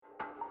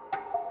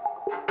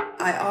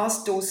I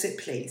asked Dorset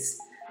Police,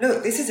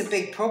 look, this is a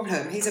big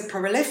problem. He's a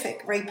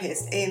prolific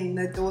rapist in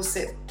the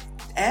Dorset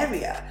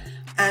area.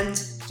 And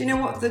do you know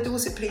what the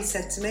Dorset Police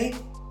said to me?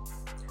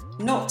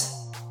 Not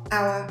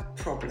our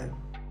problem.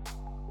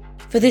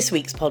 For this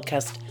week's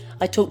podcast,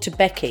 I talked to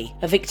Becky,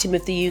 a victim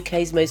of the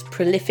UK's most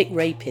prolific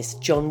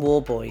rapist, John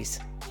Worboys.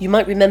 You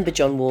might remember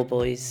John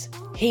Worboys.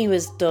 He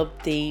was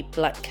dubbed the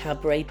Black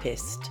Cab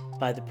Rapist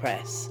by the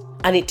press.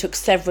 And it took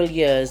several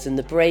years and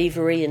the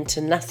bravery and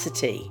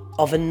tenacity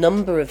of a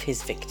number of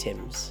his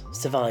victims,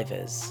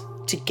 survivors,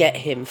 to get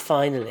him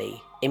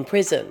finally in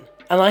prison.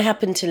 And I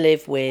happened to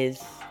live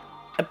with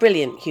a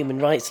brilliant human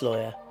rights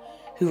lawyer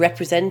who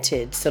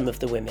represented some of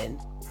the women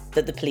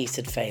that the police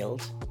had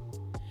failed.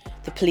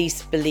 The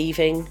police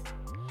believing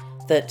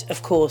that,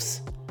 of course,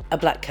 a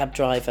black cab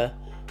driver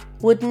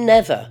would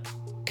never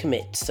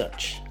commit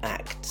such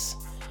acts,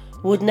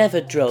 would never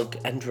drug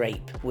and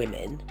rape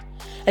women.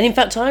 And in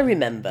fact, I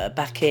remember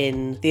back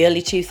in the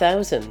early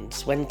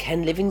 2000s when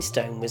Ken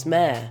Livingstone was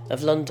mayor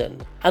of London.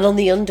 And on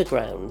the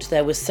Underground,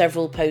 there were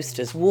several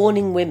posters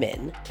warning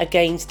women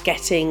against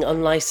getting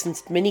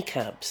unlicensed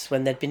minicabs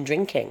when they'd been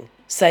drinking,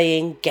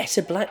 saying, get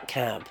a black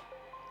cab,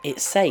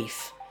 it's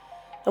safe.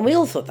 And we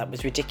all thought that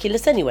was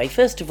ridiculous anyway.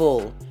 First of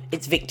all,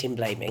 it's victim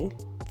blaming.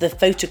 The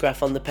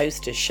photograph on the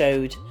poster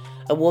showed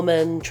a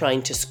woman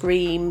trying to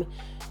scream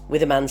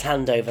with a man's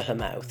hand over her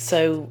mouth.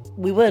 So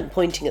we weren't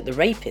pointing at the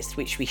rapist,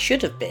 which we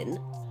should have been.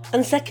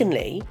 And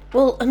secondly,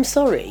 well, I'm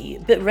sorry,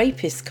 but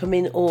rapists come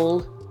in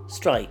all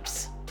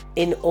stripes,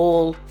 in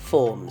all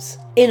forms,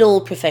 in all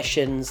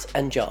professions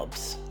and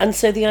jobs. And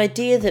so the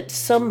idea that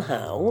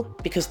somehow,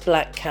 because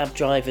black cab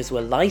drivers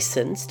were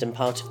licensed and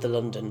part of the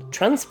London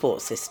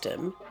transport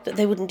system, that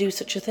they wouldn't do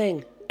such a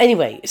thing.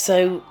 Anyway,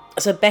 so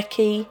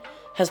Becky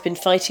has been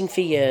fighting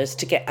for years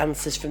to get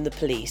answers from the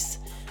police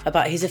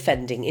about his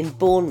offending in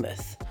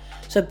Bournemouth.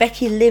 So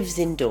Becky lives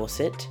in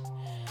Dorset,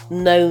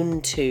 known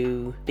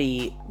to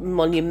be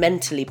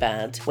monumentally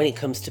bad when it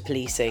comes to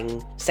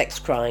policing sex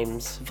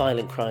crimes,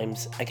 violent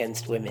crimes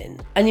against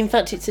women. And in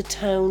fact, it's a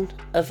town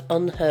of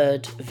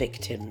unheard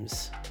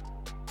victims.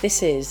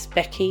 This is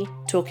Becky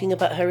talking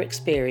about her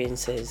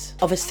experiences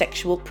of a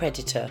sexual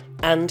predator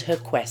and her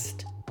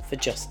quest for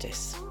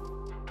justice.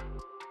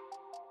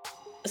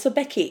 So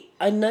Becky,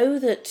 I know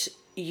that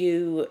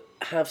you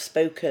have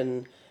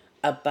spoken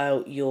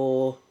about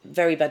your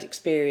very bad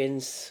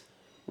experience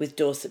with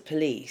Dorset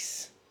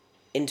Police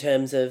in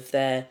terms of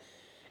their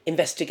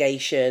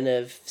investigation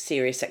of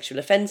serious sexual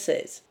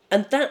offences.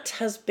 And that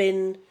has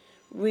been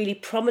really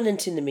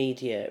prominent in the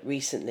media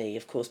recently,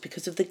 of course,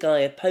 because of the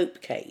Gaia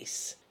Pope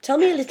case. Tell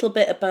me a little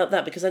bit about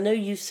that, because I know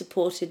you've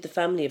supported the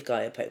family of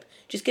Gaia Pope.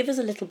 Just give us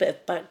a little bit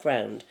of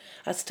background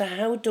as to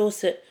how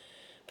Dorset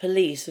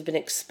Police have been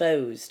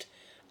exposed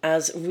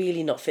as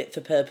really not fit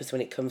for purpose when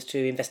it comes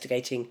to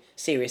investigating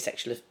serious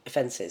sexual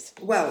offences.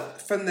 Well,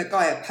 from the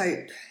Gaia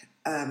Pope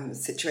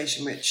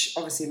situation, which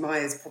obviously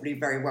Maya's probably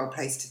very well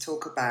placed to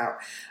talk about,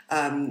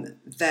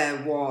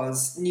 there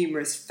was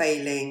numerous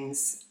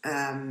failings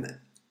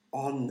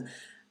on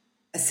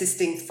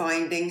assisting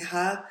finding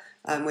her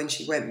when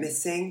she went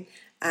missing,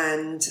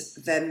 and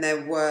then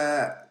there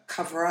were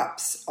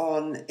cover-ups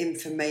on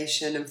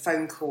information and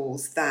phone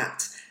calls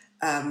that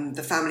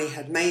the family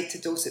had made to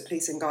Dorset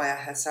Police and Gaia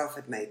herself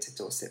had made to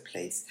Dorset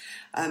Police.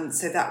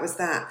 So that was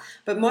that.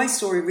 But my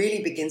story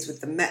really begins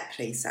with the Met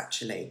Police,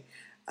 actually.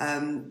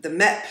 The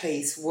Met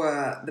Police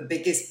were the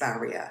biggest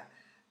barrier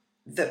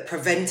that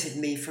prevented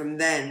me from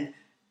then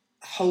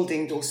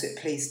holding Dorset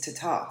Police to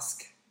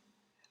task,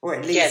 or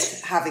at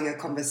least having a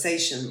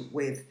conversation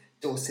with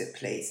Dorset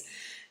Police.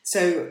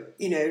 So,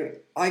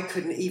 I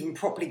couldn't even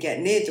properly get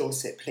near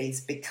Dorset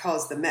Police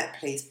because the Met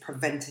Police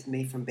prevented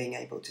me from being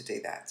able to do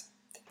that.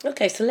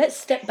 Okay, so let's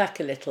step back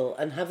a little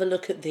and have a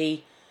look at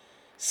the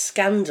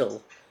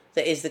scandal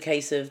that is the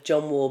case of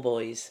John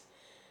Worboys,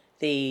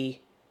 the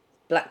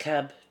black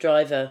cab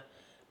driver,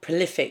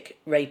 prolific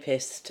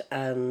rapist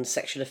and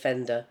sexual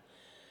offender,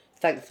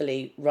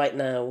 thankfully right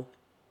now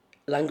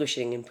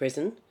languishing in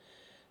prison,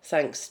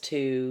 thanks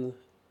to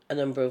a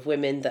number of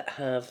women that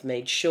have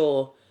made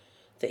sure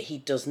that he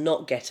does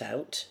not get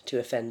out to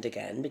offend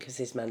again because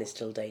this man is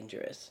still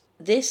dangerous.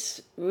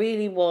 This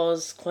really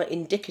was quite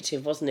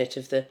indicative, wasn't it,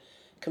 of the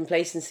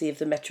complacency of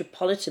the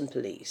Metropolitan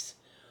Police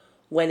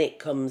when it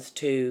comes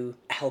to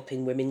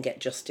helping women get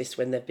justice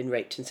when they've been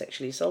raped and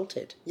sexually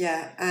assaulted.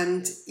 Yeah,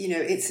 and,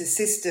 it's a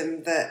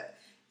system that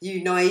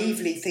you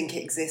naively think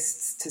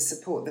exists to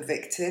support the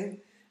victim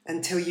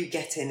until you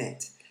get in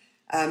it.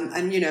 And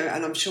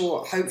I'm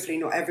sure hopefully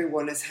not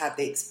everyone has had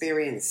the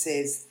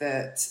experiences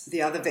that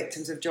the other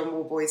victims of John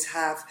Worboys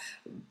have.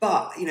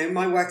 But,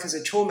 my work as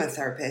a trauma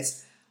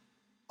therapist,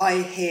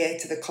 I hear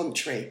to the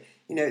contrary.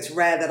 It's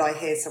rare that I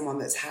hear someone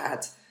that's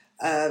had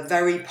a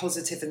very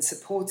positive and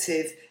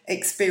supportive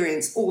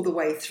experience all the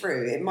way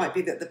through. It might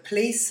be that the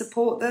police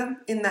support them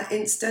in that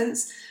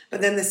instance,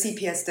 but then the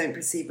CPS don't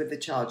proceed with the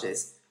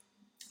charges.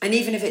 And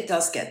even if it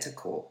does get to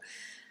court,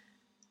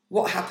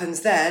 what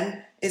happens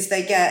then is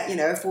they get, a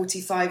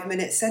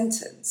 45-minute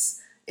sentence,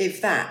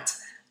 if that.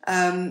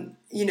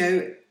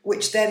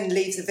 which then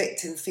leaves a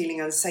victim feeling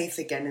unsafe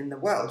again in the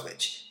world,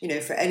 which,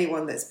 for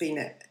anyone that's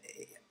been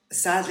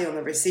sadly on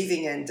the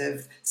receiving end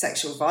of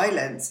sexual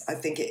violence, I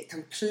think it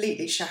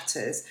completely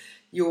shatters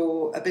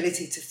your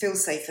ability to feel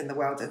safe in the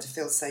world and to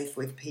feel safe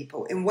with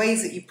people in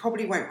ways that you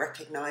probably won't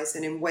recognise,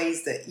 and in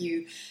ways that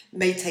you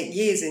may take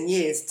years and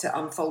years to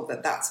unfold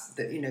that's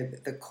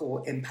the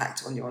core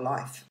impact on your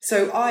life.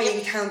 So I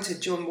encountered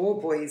John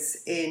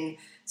Worboys in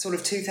sort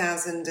of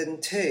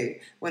 2002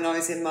 when I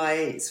was in my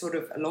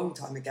a long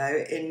time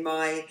ago, in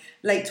my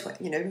mid to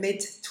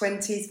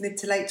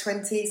late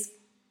 20s.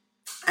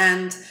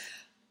 And,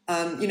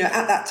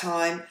 at that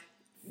time,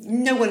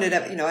 no one had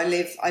ever,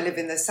 I live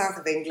in the south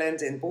of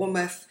England, in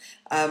Bournemouth,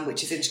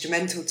 which is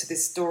instrumental to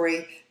this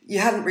story. You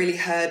hadn't really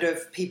heard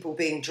of people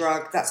being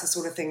drugged. That's the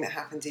sort of thing that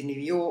happened in New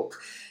York.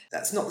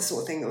 That's not the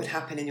sort of thing that would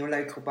happen in your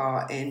local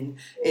bar in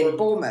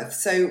Bournemouth.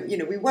 So,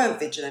 we weren't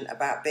vigilant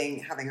about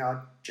having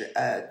our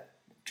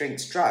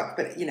drinks drugged.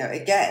 But,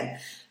 again,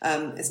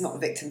 it's not the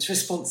victim's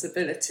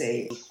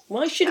responsibility.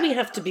 Why should we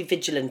have to be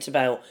vigilant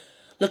about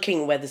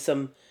looking whether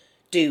some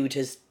dude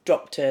has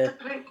dropped a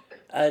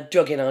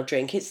drug in our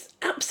drink? It's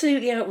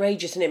absolutely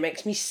outrageous, and it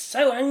makes me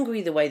so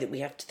angry the way that we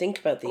have to think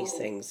about these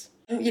things.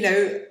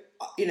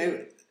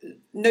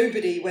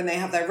 Nobody, when they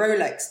have their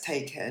Rolex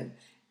taken,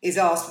 is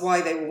asked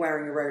why they were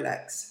wearing a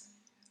Rolex,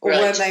 or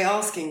Right. were they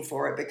asking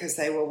for it because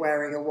they were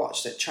wearing a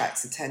watch that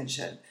tracks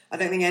attention. I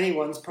don't think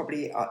anyone's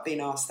probably been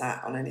asked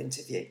that on an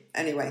interview.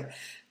 Anyway,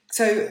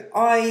 so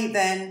I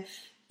then,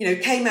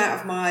 came out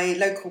of my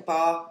local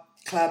bar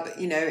club,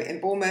 in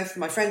Bournemouth.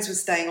 My friends were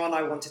staying on.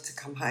 I wanted to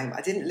come home.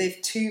 I didn't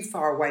live too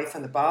far away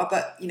from the bar,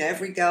 but,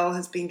 every girl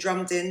has been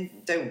drummed in,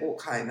 don't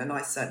walk home. And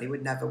I certainly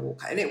would never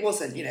walk home. And it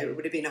wasn't, it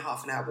would have been a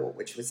half an hour walk,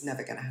 which was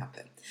never going to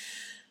happen.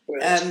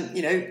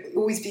 Right.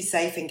 Always be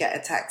safe and get a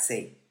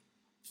taxi.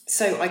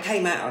 So I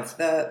came out of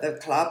the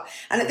club,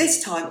 and at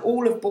this time,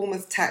 all of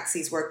Bournemouth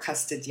taxis were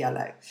custard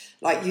yellow.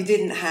 Like, you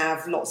didn't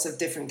have lots of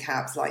different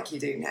cabs like you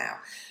do now.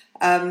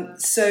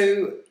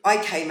 So I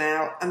came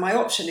out, and my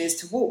option is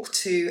to walk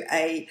to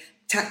a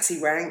taxi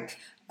rank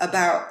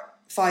about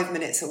 5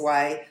 minutes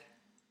away,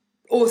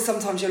 or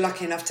sometimes you're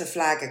lucky enough to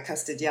flag a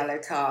custard yellow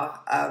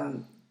car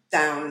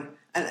down,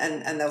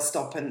 and they'll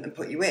stop and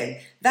put you in.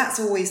 That's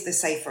always the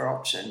safer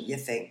option, you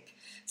think.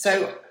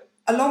 So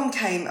along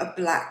came a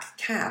black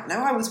cab.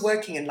 Now, I was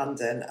working in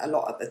London a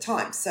lot at the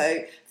time,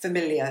 so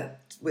familiar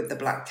with the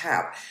black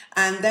cab,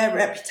 and their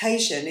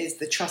reputation is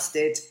the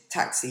trusted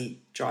taxi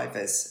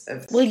drivers.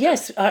 Well,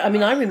 yes, I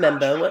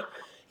remember,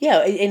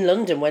 in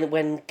London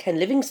when Ken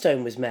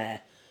Livingstone was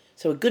mayor,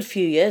 so a good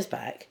few years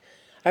back,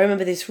 I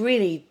remember this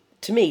really,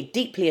 to me,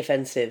 deeply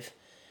offensive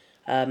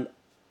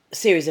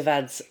series of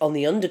ads on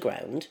the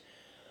Underground,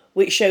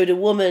 which showed a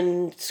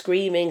woman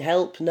screaming,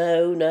 "Help,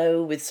 no,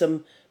 no," with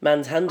some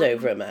man's hand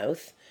over her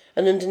mouth,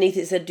 and underneath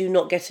it said, "Do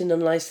not get an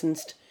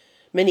unlicensed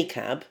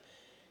minicab,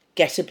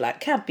 get a black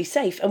cab, be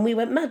safe." And we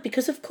went mad,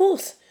 because of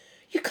course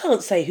you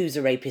can't say who's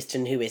a rapist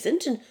and who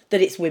isn't, and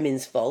that it's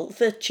women's fault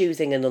for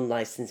choosing an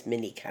unlicensed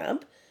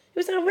minicab. It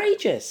was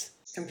outrageous.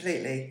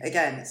 Completely.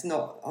 Again, it's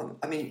not,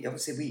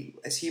 obviously we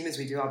as humans,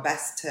 we do our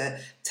best to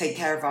take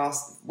care of our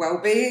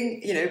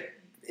well-being,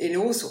 in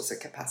all sorts of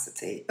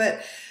capacity.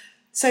 But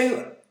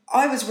so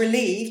I was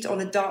relieved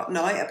on a dark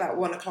night about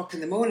 1 o'clock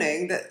in the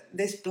morning that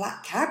this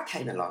black cab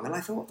came along, and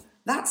I thought,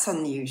 that's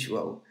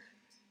unusual.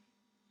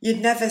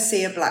 You'd never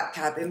see a black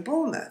cab in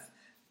Bournemouth.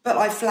 But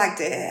I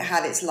flagged it, it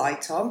had its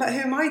light on, but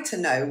who am I to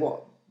know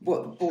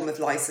what Bournemouth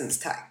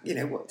license,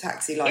 what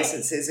taxi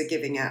licenses are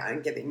giving out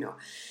and giving not?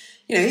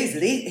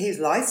 He's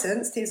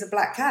licensed, he's a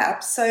black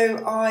cab.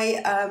 So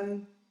I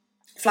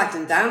flagged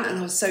him down, and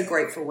I was so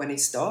grateful when he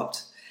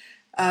stopped.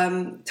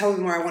 Told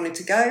him where I wanted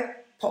to go,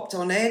 popped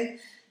on in.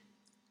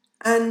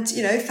 And,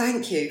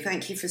 thank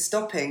you for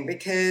stopping,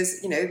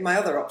 because, my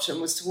other option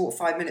was to walk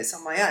 5 minutes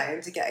on my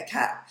own to get a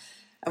cab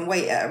and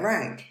wait at a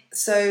rank.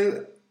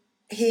 So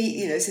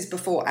he, this is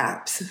before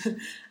apps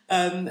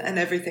and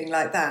everything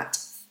like that.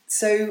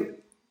 So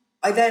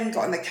I then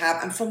got in the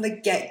cab, and from the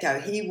get-go,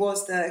 he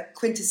was the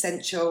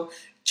quintessential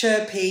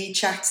chirpy,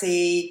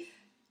 chatty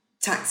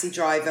taxi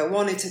driver,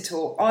 wanted to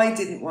talk. I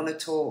didn't want to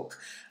talk.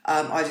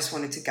 I just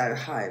wanted to go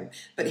home.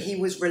 But he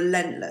was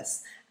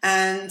relentless.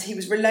 And he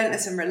was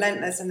relentless,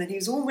 and then he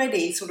was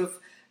already sort of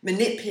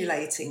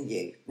manipulating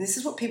you. And this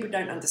is what people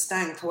don't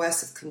understand,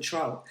 coercive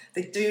control.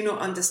 They do not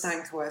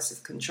understand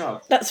coercive control.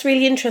 That's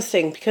really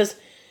interesting, because,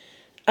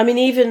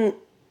 even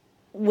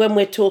when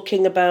we're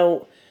talking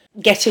about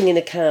getting in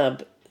a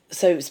cab,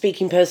 so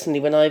speaking personally,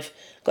 when I've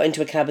got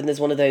into a cab and there's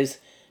one of those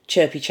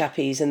chirpy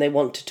chappies and they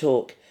want to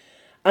talk,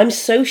 I'm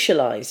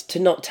socialised to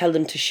not tell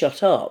them to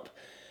shut up.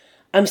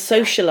 I'm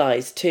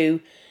socialised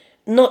to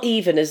not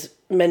even, as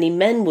many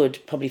men would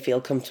probably feel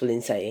comfortable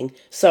in saying,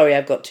 "Sorry,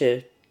 I've got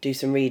to do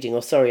some reading,"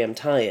 or "Sorry, I'm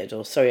tired,"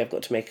 or "Sorry, I've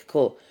got to make a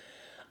call."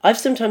 I've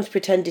sometimes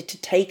pretended to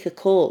take a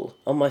call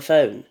on my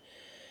phone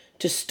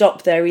to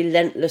stop their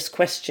relentless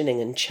questioning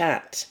and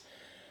chat.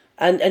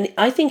 And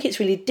I think it's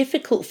really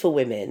difficult for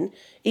women,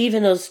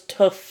 even as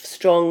tough,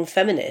 strong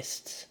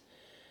feminists,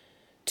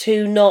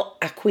 to not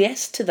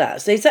acquiesce to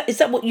that. So is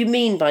that what you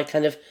mean by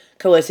kind of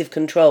coercive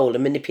control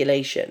and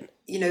manipulation?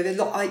 You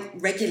know,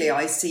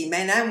 I see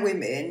men and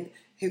women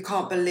who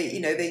can't believe, you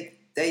know,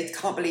 they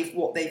can't believe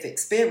what they've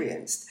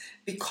experienced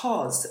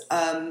because,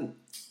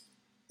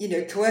 you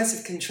know,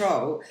 coercive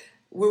control,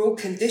 we're all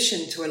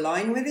conditioned to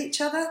align with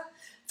each other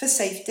for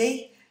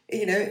safety.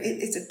 You know,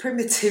 it's a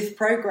primitive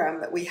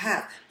program that we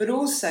have. But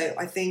also,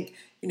 I think,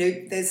 you know,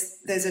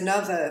 there's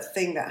another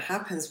thing that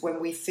happens when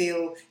we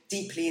feel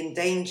deeply in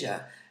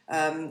danger,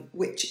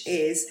 which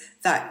is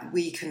that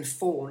we can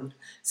fawn.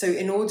 So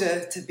in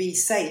order to be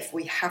safe,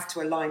 we have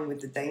to align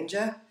with the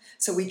danger.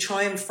 So we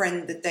try and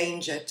friend the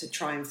danger to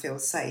try and feel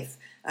safe.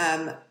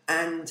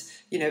 And,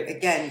 you know,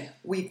 again,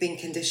 we've been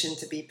conditioned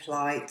to be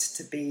polite,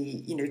 to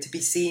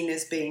be seen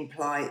as being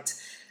polite.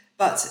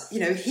 But, you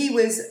know,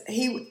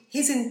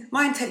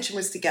 my intention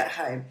was to get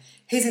home.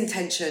 His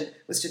intention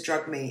was to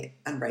drug me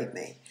and rape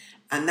me.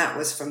 And that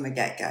was from the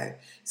get-go.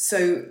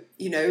 So,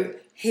 you know,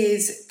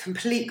 his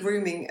complete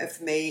grooming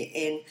of me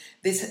in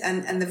this,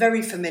 and the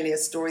very familiar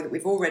story that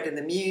we've all read in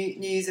the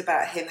news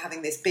about him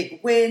having this big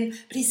win,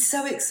 but he's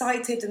so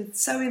excited and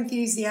so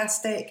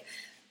enthusiastic.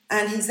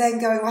 And he's then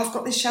going, oh, I've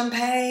got this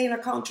champagne, I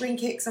can't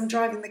drink it because I'm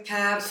driving the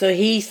cab. So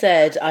he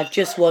said, I've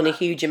just won a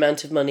huge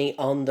amount of money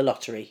on the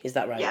lottery. Is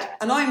that right? Yeah.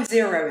 And I'm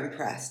zero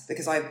impressed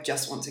because I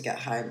just want to get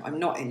home. I'm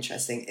not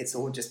interested. It's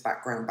all just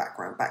background.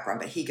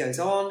 But he goes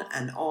on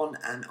and on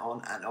and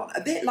on and on. A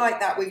bit like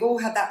that. We've all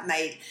had that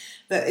mate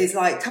that is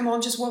like, come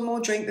on, just one more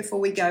drink before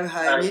we go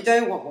home. You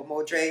don't want one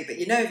more drink, but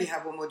you know if you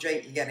have one more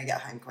drink, you're going to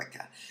get home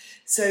quicker.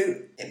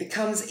 So it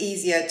becomes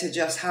easier to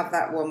just have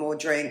that one more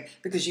drink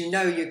because you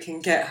know you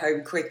can get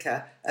home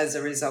quicker as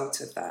a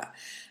result of that.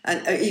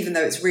 And even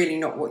though it's really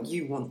not what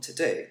you want to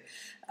do.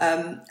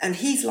 And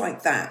he's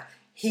like that.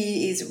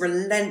 He is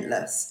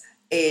relentless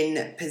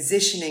in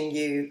positioning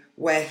you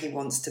where he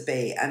wants to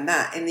be. And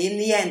that, in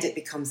the end, it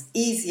becomes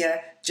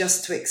easier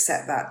just to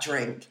accept that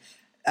drink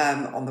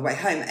on the way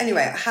home.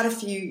 Anyway, I had a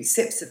few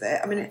sips of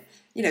it. I mean,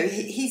 you know,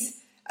 he's...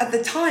 At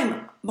the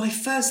time, my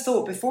first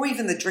thought, before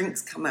even the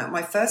drinks come out,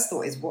 my first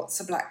thought is, what's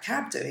a black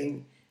cab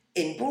doing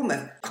in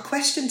Bournemouth? I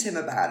questioned him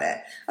about it.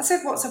 I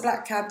said, what's a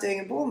black cab doing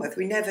in Bournemouth?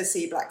 We never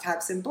see black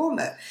cabs in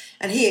Bournemouth.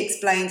 And he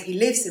explained he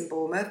lives in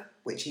Bournemouth,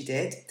 which he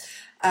did,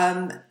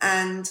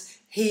 and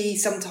he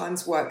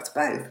sometimes worked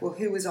both. Well,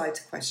 who was I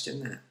to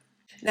question that?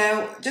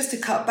 Now, just to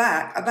cut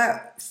back,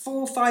 about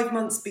 4 or 5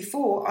 months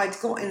before, I'd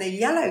got in a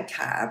yellow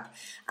cab,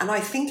 and I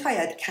think I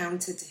had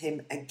counted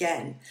him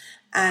again.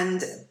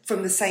 And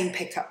from the same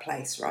pickup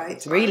place,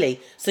 right? Really?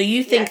 So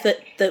you think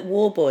that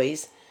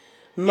Worboys,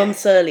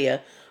 months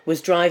earlier, was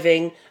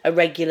driving a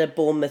regular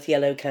Bournemouth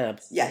yellow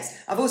cab?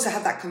 Yes. I've also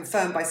had that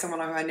confirmed by someone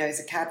who I know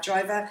is a cab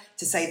driver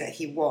to say that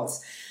he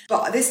was.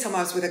 But this time I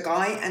was with a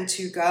guy and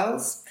 2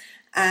 girls.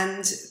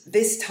 And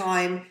this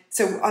time,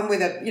 so I'm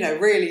with a, you know,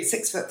 really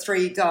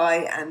 6'3"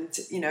 guy and,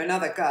 you know,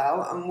 another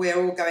girl, and we're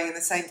all going in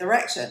the same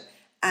direction.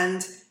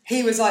 And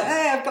he was like,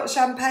 hey, I've got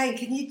champagne.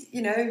 Can you,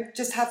 you know,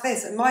 just have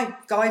this? And my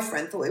guy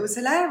friend thought it was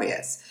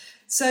hilarious.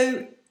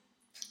 So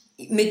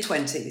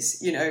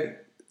mid-20s, you know,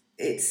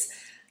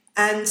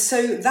 and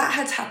so that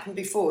had happened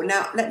before.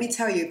 Now, let me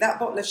tell you, that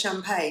bottle of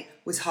champagne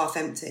was half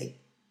empty.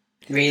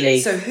 Really?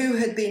 So who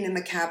had been in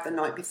the cab the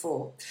night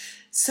before?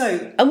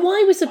 So... And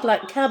why was the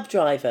black cab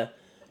driver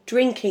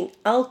drinking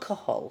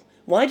alcohol?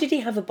 Why did he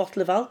have a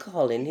bottle of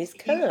alcohol in his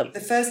cab? The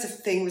first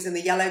thing was in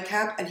the yellow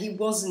cab and he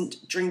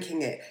wasn't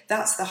drinking it.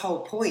 That's the whole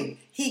point.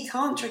 He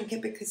can't drink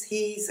it because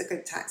he's a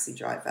good taxi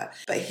driver.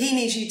 But he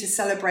needs you to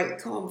celebrate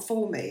calm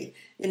for me.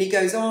 And he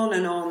goes on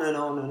and on and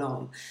on and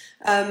on.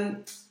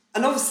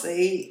 And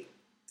obviously,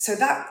 so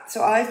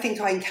I think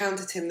I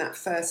encountered him that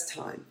first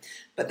time.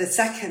 But the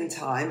second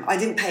time, I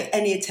didn't pay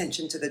any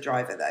attention to the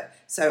driver though.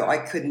 So I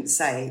couldn't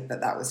say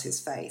that that was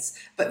his face.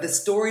 But the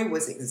story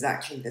was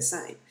exactly the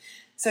same.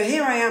 So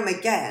here I am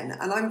again,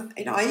 and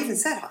I even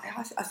said,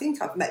 I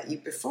think I've met you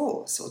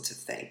before, sort of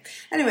thing.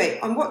 Anyway,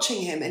 I'm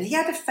watching him, and he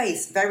had a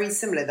face very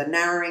similar. The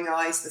narrowing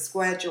eyes, the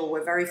square jaw,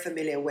 we're very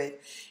familiar with.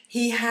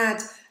 He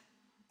had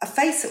a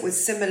face that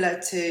was similar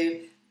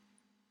to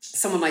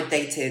someone I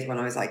dated when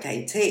I was like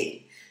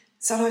 18.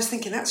 So I was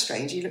thinking, that's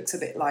strange, he looks a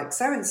bit like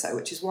so-and-so,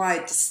 which is why I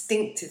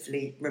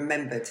distinctively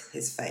remembered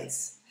his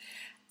face.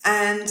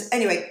 And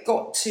anyway,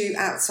 got to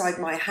outside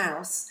my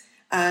house,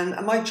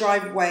 and my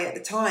driveway at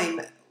the time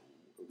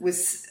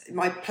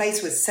my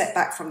place was set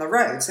back from the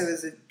road, so there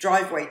was a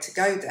driveway to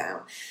go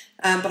down.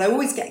 But I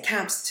always get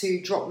cabs to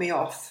drop me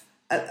off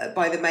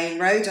by the main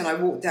road, and I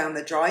walk down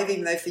the drive,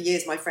 even though for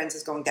years my friends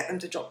has gone, get them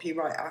to drop you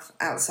right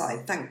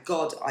outside. Thank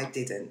God I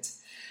didn't.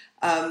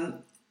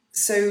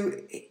 So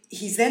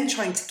he's then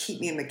trying to keep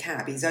me in the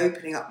cab. He's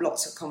opening up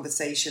lots of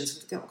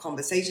conversations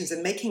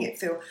and making it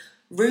feel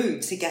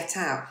rude to get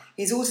out.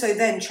 He's also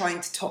then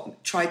tried to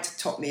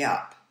top me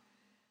up.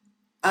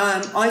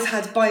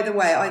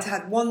 I'd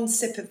had one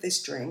sip of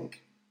this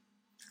drink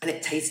and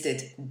it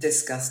tasted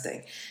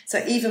disgusting.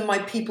 So even my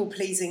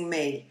people-pleasing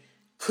me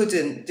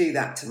couldn't do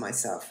that to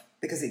myself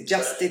because it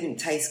just didn't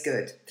taste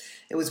good.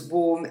 It was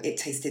warm, it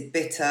tasted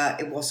bitter,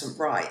 it wasn't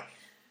right.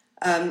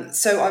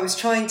 So I was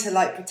trying to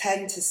like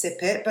pretend to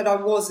sip it, but I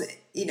was,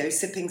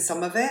 sipping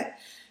some of it.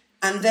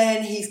 And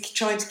then he's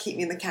trying to keep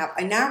me in the cab.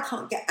 I now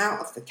can't get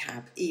out of the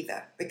cab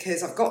either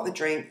because I've got the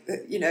drink.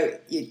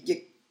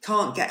 You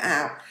can't get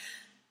out.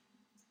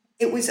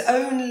 It was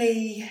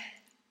only,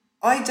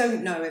 I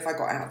don't know if I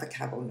got out of the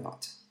cab or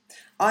not.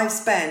 I've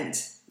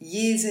spent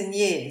years and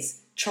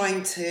years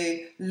trying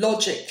to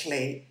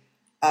logically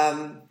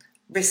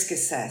risk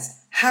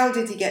assess. How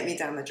did he get me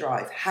down the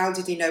drive? How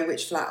did he know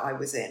which flat I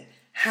was in?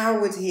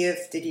 How would he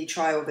have, did he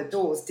try all the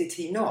doors? Did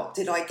he not?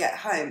 Did I get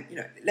home?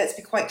 Let's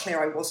be quite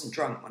clear, I wasn't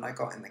drunk when I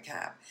got in the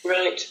cab.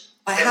 Right.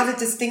 I have a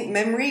distinct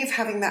memory of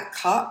having that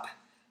cup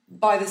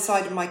by the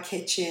side of my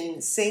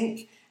kitchen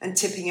sink and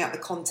tipping out the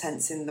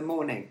contents in the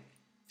morning.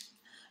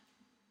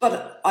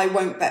 But I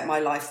won't bet my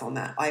life on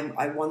that.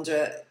 I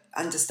wonder,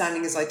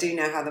 understanding as I do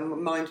now how the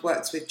mind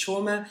works with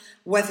trauma,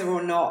 whether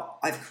or not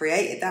I've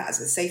created that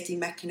as a safety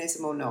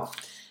mechanism or not.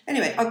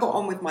 Anyway, I got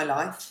on with my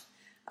life.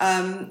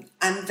 And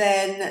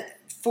then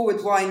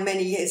forward wind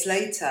many years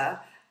later,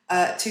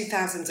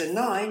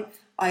 2009,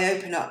 I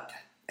open up,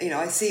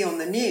 I see on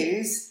the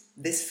news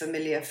this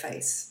familiar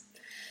face.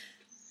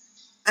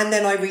 And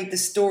then I read the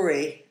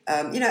story.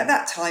 At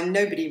that time,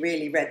 nobody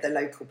really read the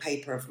local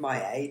paper of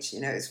my age.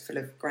 It was full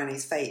of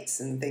granny's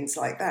fates and things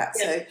like that.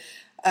 Yeah.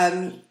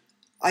 So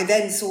I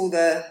then saw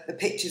the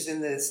pictures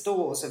in the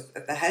stores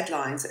of the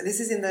headlines. This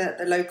is in the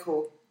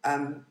local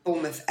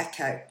Bournemouth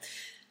Echo.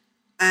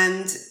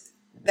 And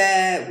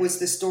there was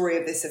the story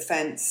of this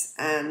offence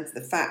and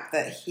the fact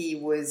that he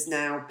was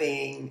now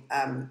being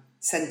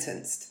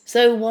sentenced.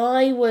 So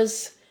why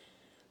was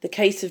the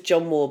case of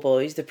John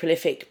Worboys, the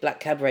prolific black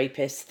cab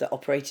rapist that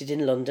operated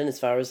in London as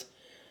far as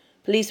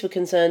police were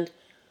concerned,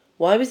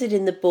 why was it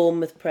in the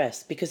Bournemouth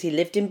press? Because he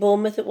lived in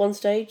Bournemouth at one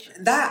stage?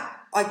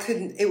 That I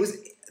couldn't,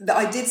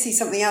 I did see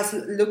something else,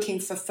 looking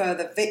for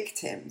further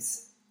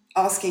victims,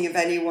 asking if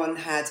anyone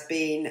had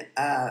been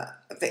a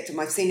victim.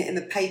 I've seen it in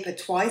the paper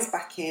twice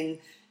back in,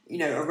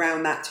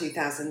 around that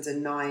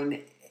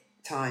 2009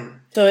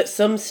 time. So at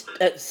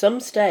some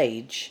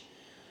stage,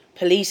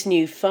 police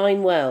knew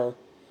fine well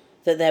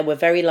that there were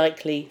very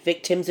likely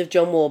victims of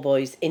John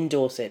Worboys in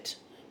Dorset,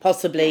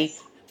 possibly,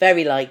 yes.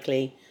 Very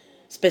likely,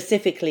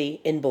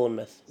 specifically in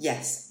Bournemouth.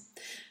 Yes.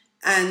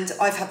 And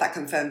I've had that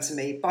confirmed to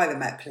me by the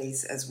Met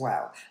Police as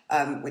well,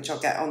 which I'll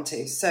get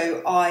onto.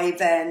 So I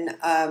then,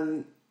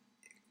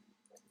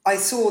 I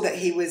saw that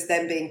he was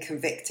then being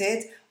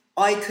convicted.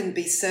 I couldn't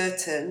be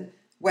certain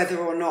whether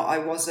or not I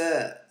was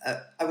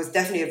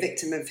definitely a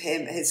victim of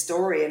his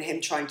story and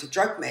him trying to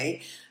drug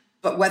me,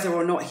 but whether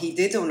or not he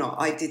did or not,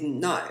 I didn't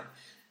know.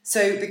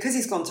 So because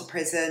he's gone to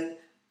prison,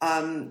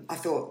 I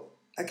thought,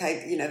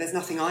 okay, there's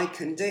nothing I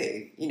can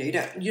do. You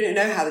don't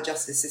know how the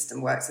justice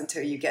system works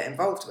until you get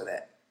involved with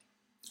it.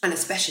 And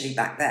especially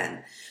back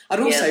then. I'd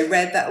also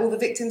read that all the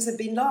victims had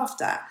been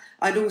laughed at.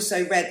 I'd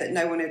also read that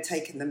no one had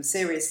taken them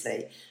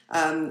seriously.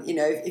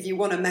 If you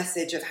want a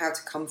message of how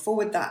to come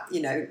forward, that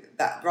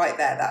right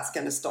there, that's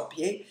going to stop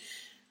you.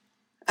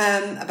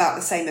 About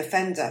the same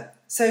offender.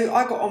 So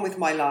I got on with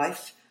my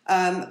life,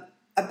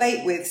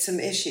 abate with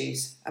some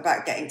issues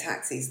about getting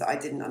taxis that I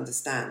didn't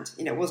understand.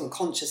 It wasn't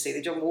consciously,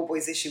 the John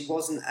Worboys issue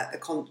wasn't at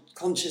the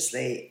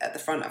consciously at the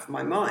front of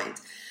my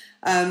mind.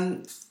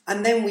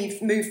 And then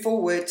we've moved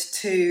forward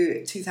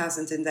to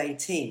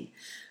 2018,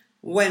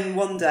 when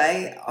one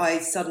day I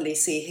suddenly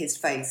see his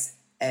face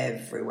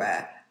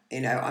everywhere.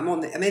 I'm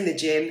in the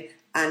gym,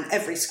 and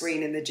every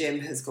screen in the gym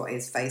has got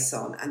his face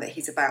on, and that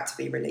he's about to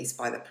be released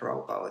by the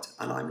parole board.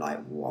 And I'm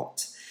like,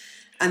 what?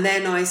 And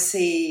then I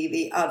see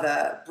the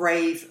other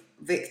brave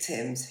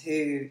victims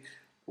who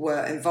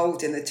were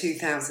involved in the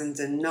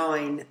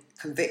 2009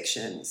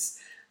 convictions,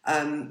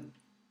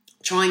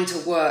 trying to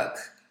work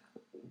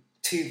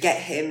to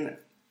get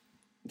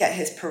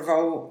his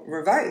parole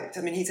revoked.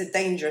 I mean, he's a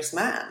dangerous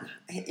man,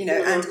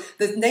 and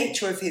the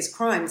nature of his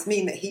crimes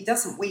mean that he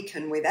doesn't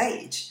weaken with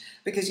age,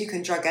 because you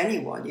can drug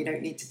anyone. You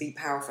don't need to be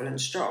powerful and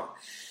strong.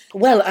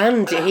 Well,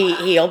 and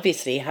he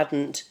obviously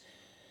hadn't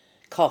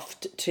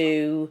coughed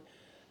to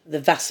the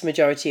vast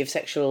majority of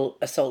sexual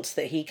assaults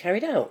that he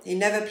carried out. He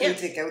never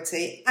pleaded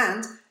guilty.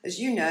 And, as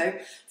you know,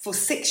 for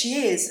 6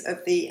 years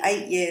of the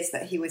 8 years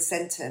that he was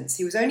sentenced,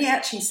 he was only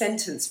actually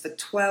sentenced for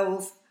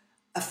 12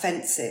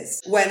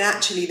 offences, when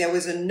actually there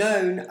was a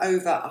known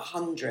over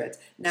 100.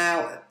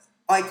 Now,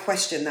 I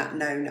question that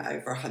known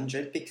over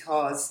 100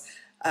 because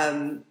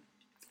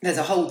there's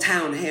a whole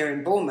town here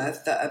in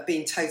Bournemouth that have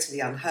been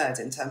totally unheard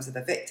in terms of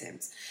the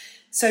victims.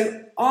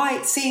 So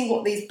seeing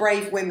what these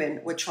brave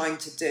women were trying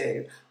to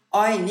do,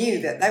 I knew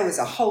that there was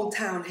a whole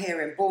town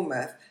here in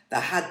Bournemouth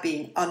that had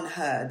been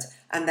unheard,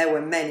 and there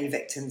were many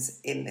victims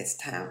in this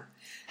town.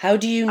 How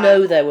do you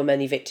know there were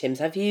many victims?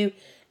 Have you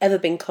ever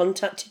been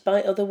contacted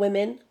by other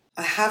women?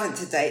 I haven't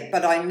to date,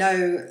 but I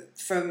know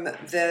from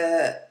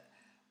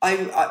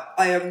I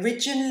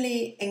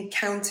originally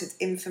encountered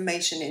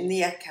information in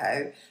the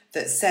Echo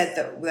that said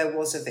that there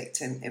was a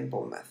victim in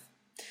Bournemouth.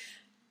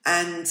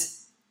 And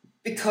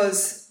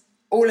because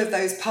all of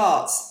those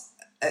parts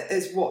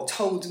is what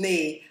told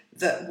me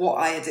that what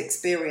I had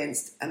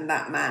experienced and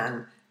that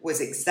man was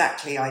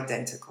exactly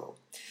identical.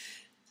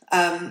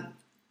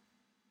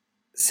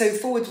 So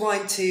forward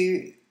wind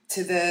to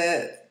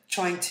the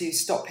trying to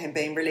stop him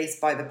being released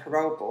by the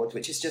parole board,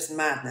 which is just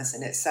madness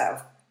in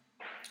itself.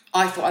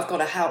 I thought, I've got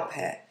to help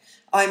here.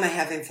 I may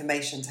have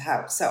information to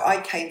help. So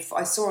I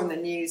saw on the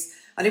news,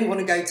 I didn't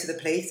want to go to the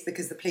police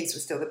because the police were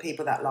still the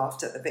people that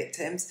laughed at the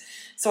victims.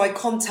 So I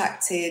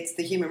contacted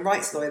the human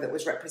rights lawyer that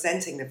was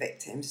representing the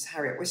victims,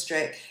 Harriet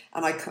Wistrick,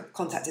 and I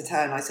contacted her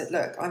and I said,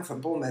 look, I'm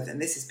from Bournemouth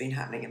and this has been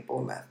happening in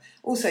Bournemouth.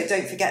 Also,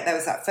 don't forget there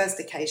was that first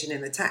occasion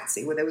in the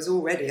taxi where there was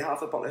already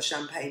half a bottle of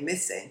champagne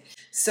missing.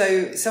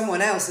 So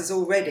someone else has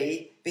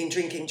already been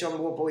drinking John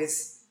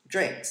Worboys'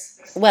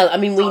 drinks. Well, I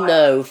mean, we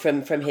know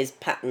from his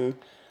pattern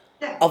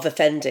of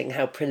offending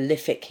how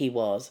prolific he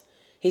was.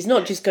 He's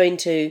not just going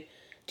to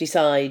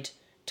decide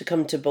to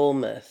come to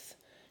Bournemouth,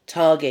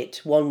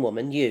 target one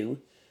woman, you,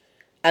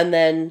 and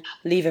then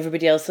leave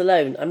everybody else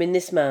alone. I mean,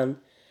 this man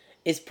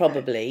is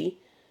probably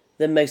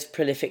the most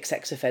prolific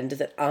sex offender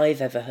that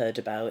I've ever heard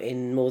about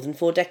in more than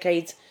 4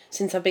 decades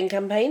since I've been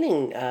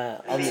campaigning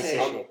on this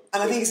issue.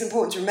 And I think it's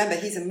important to remember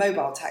he's a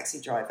mobile taxi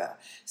driver,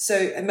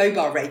 so a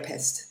mobile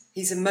rapist.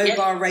 He's a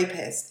mobile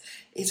rapist.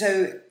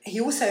 So he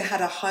also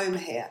had a home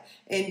here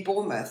in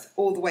Bournemouth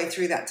all the way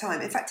through that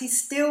time. In fact, he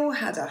still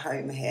had a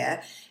home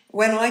here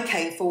when I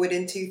came forward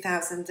in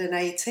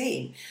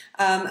 2018.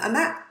 And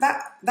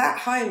that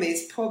home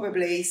is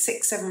probably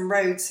 6-7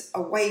 roads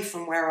away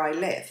from where I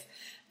live.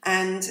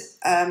 And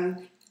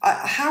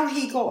how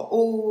he got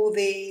all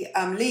the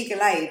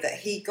legal aid that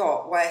he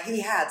got, where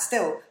he had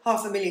still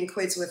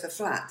 £500,000 worth of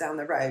flat down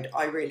the road,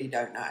 I really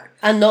don't know.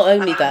 And not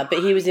only that, but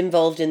he was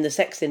involved in the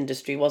sex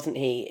industry, wasn't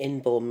he, in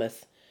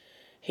Bournemouth?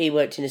 He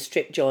worked in a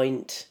strip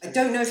joint. I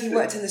don't know if he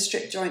worked in the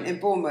strip joint in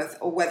Bournemouth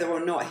or whether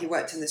or not he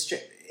worked in the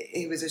strip.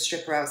 He was a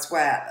stripper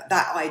elsewhere.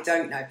 That I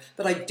don't know.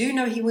 But I do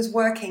know he was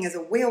working as a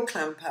wheel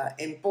clamper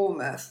in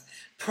Bournemouth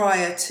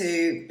prior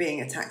to being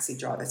a taxi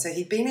driver. So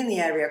he'd been in the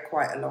area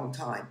quite a long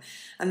time.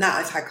 And that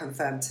I've had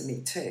confirmed to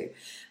me too.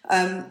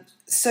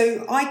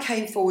 So I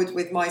came forward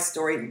with my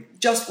story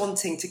just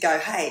wanting to go,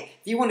 hey,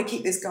 if you want to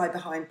keep this guy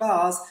behind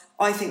bars,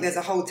 I think there's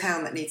a whole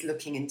town that needs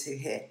looking into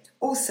here.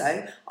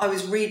 Also, I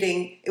was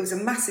reading, it was a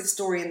massive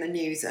story in the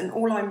news, and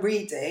all I'm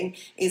reading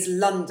is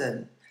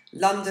London.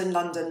 London,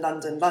 London,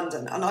 London,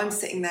 London. And I'm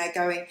sitting there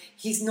going,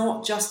 he's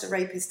not just a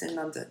rapist in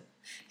London.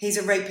 He's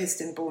a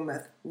rapist in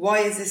Bournemouth. Why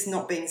is this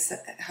not being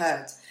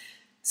heard?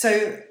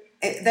 So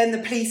then the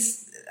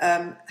police,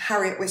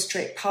 Harriet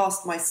Wistrick,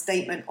 passed my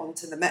statement on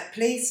to the Met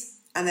Police,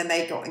 and then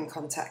they got in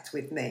contact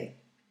with me.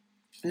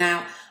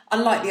 Now,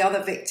 unlike the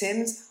other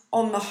victims,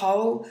 on the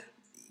whole,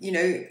 you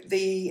know,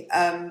 the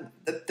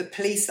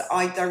police that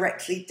I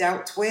directly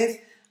dealt with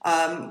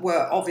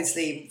were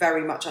obviously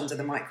very much under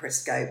the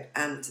microscope,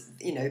 and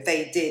you know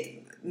they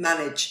did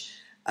manage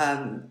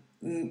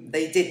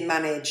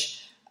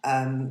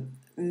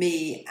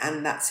me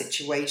and that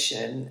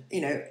situation,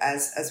 you know,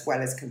 as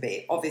well as can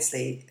be.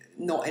 Obviously,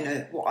 not in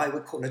a what I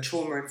would call a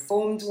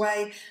trauma-informed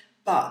way,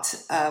 but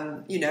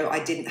you know,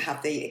 I didn't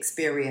have the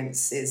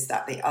experiences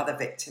that the other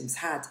victims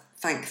had,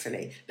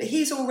 thankfully. But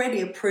he's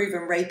already a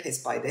proven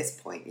rapist by this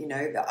point. You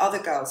know, the other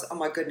girls, oh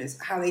my goodness,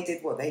 how they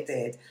did what they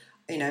did,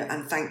 you know,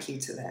 and thank you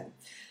to them.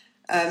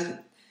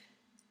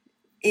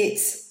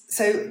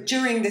 So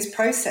during this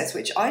process,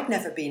 which I'd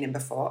never been in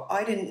before,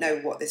 I didn't know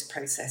what this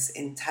process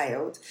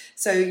entailed.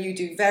 So you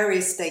do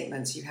various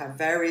statements, you have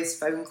various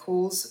phone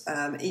calls,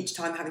 each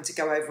time having to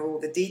go over all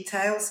the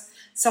details.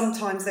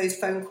 Sometimes those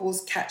phone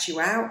calls catch you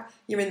out.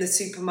 You're in the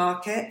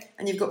supermarket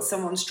and you've got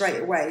someone straight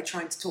away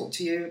trying to talk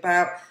to you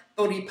about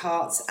body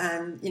parts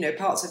and, you know,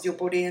 parts of your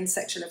body and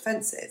sexual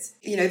offences.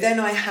 You know, then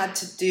I had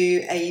to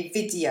do a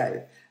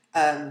video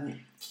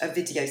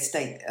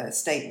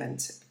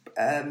statement.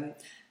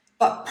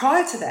 But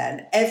prior to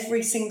then,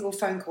 every single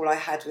phone call I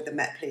had with the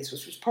Met Police,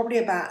 which was probably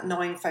about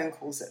 9 phone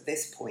calls at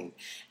this point,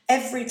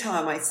 every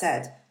time I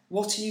said,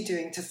 what are you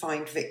doing to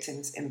find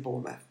victims in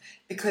Bournemouth?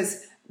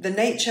 Because the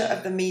nature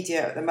of the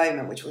media at the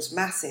moment, which was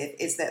massive,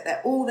 is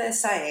that all they're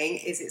saying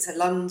is it's a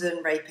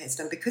London rapist.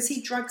 And because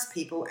he drugs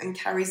people and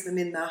carries them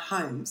in their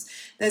homes,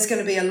 there's going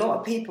to be a lot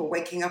of people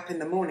waking up in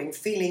the morning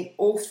feeling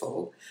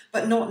awful,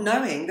 but not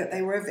knowing that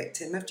they were a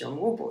victim of John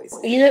Worboys.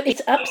 You know,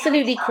 it's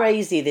absolutely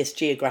crazy, this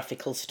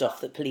geographical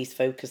stuff that police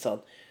focus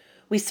on.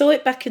 We saw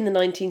it back in the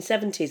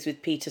 1970s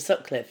with Peter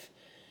Sutcliffe,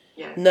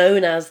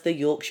 known as the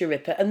Yorkshire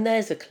Ripper. And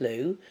there's a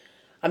clue.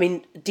 I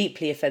mean,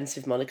 deeply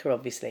offensive moniker,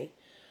 obviously.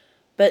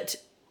 But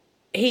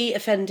he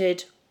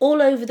offended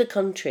all over the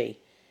country.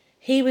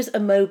 He was a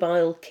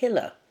mobile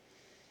killer.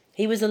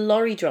 He was a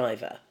lorry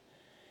driver.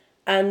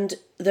 And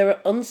there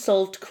are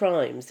unsolved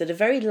crimes that are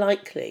very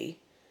likely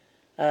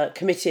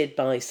committed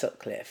by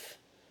Sutcliffe.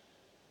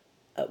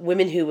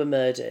 Women who were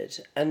murdered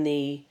and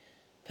the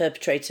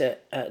perpetrator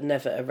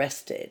never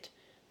arrested.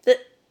 That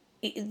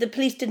the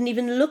police didn't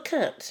even look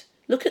at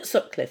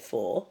Sutcliffe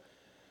for,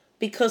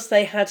 because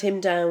they had him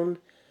down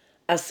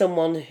as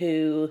someone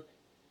who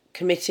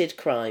committed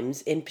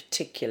crimes in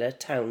particular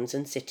towns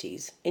and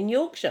cities in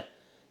Yorkshire.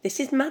 This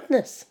is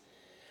madness.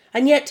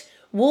 And yet,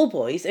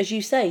 Worboys, as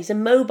you say, is a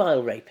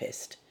mobile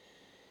rapist.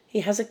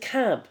 He has a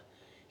cab.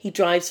 He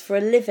drives for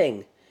a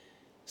living.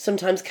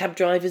 Sometimes cab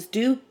drivers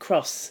do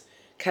cross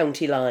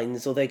county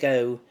lines, or they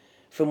go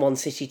from one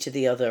city to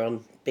the other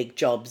on big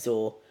jobs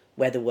or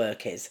where the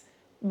work is.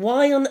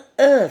 Why on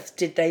earth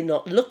did they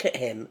not look at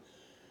him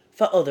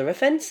for other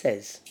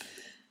offences?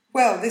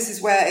 Well, this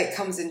is where it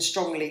comes in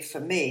strongly for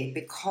me,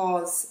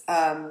 because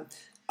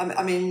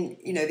I mean,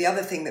 the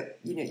other thing that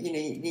you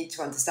need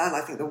to understand,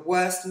 I think the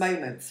worst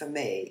moment for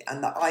me,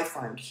 and that I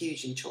found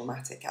hugely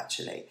traumatic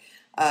actually,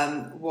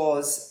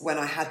 was when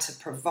I had to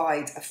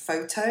provide a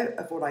photo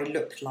of what I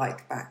looked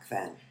like back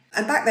then.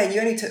 And back then, you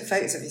only took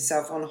photos of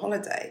yourself on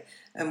holiday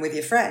and with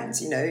your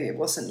friends. It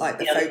wasn't like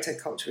the photo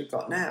culture we've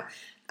got now.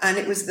 And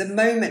it was the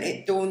moment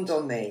it dawned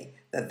on me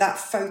that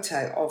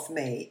photo of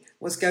me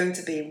was going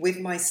to be with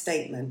my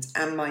statement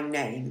and my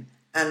name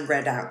and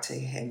read out to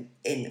him,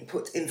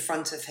 put in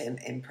front of him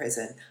in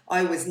prison.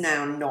 I was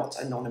now not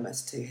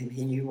anonymous to him.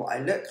 He knew what I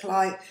looked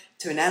like,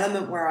 to an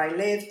element where I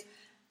lived,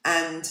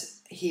 and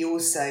he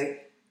also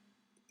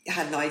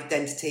had an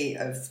identity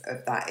of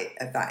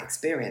that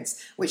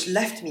experience, which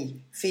left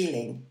me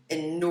feeling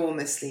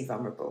enormously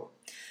vulnerable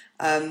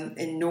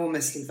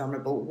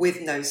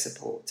with no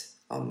support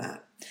on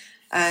that.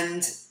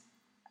 And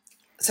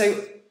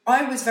so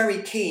I was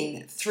very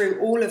keen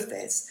through all of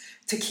this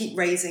to keep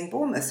raising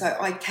Bournemouth. So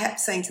I kept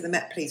saying to the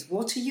Met Police,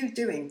 what are you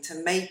doing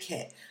to make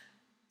it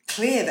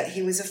clear that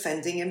he was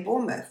offending in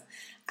Bournemouth?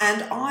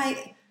 And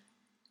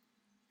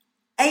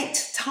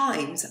 8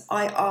 times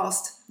I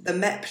asked the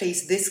Met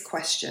Police this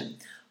question: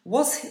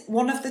 was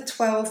one of the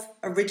 12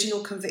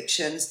 original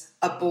convictions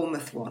a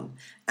Bournemouth one?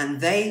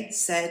 And they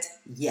said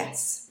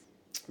yes.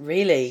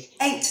 Really?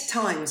 8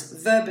 times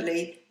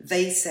verbally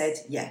they said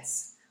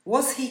yes.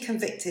 Was he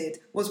convicted?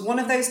 Was one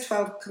of those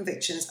 12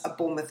 convictions a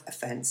Bournemouth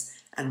offence?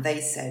 And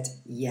they said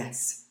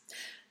yes.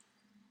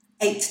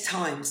 8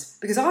 times.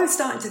 Because I was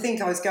starting to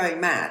think I was going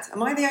mad.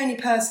 Am I the only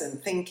person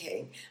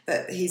thinking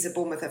that he's a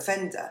Bournemouth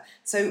offender?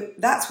 So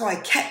that's why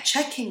I kept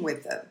checking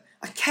with them.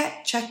 I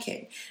kept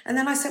checking. And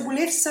then I said, well,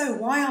 if so,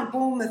 why aren't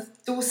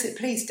Dorset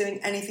Police doing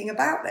anything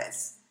about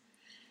this?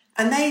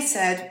 And they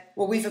said,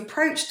 well, we've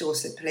approached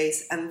Dorset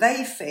Police and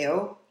they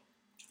feel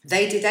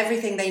they did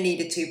everything they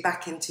needed to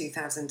back in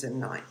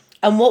 2009.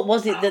 And what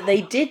was it that they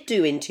did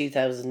do in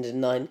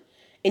 2009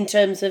 in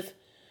terms of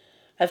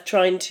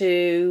trying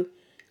to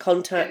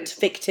contact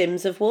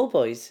victims of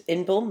Worboys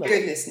in Bournemouth?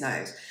 Goodness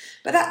knows.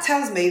 But that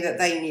tells me that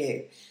they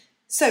knew.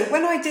 So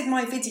when I did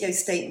my video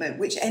statement,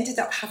 which ended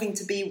up having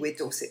to be with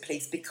Dorset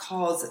Police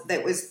because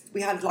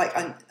we had like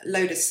a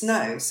load of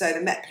snow, so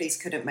the Met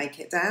Police couldn't make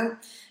it down.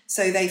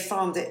 So they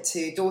farmed it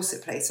to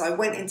Dorset Police. So I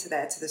went into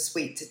there to the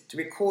suite to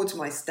record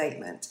my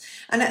statement.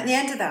 And at the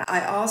end of that, I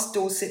asked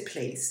Dorset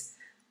Police,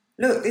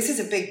 look, this is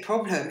a big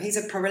problem. He's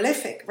a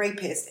prolific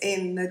rapist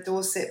in the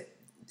Dorset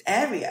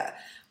area.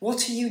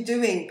 What are you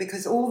doing?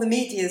 Because all the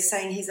media is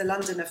saying he's a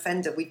London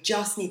offender. We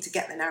just need to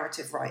get the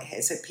narrative right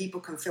here so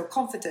people can feel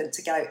confident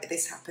to go,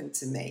 this happened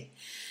to me.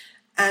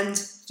 And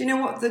do you know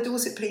what the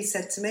Dorset Police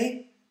said to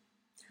me?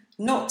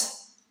 Not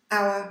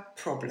our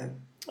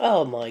problem.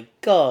 Oh my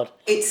God.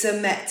 It's a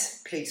Met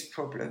Police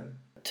problem.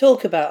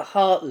 Talk about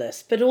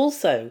heartless, but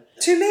also...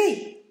 To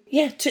me.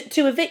 Yeah,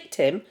 to a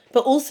victim,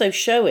 but also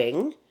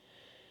showing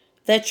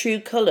their true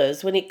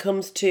colours when it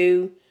comes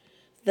to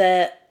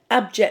their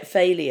abject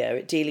failure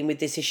at dealing with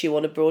this issue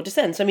on a broader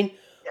sense. I mean,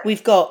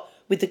 we've got,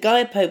 with the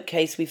Gaia Pope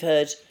case, we've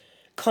heard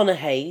Connor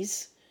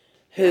Hayes,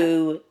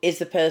 who is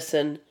the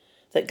person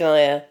that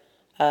Gaia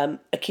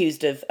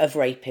accused of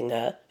raping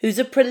her, who's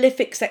a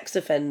prolific sex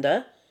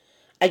offender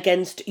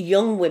against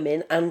young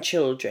women and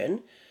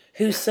children,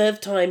 who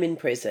served time in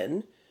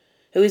prison,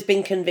 who has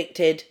been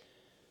convicted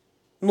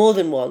more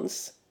than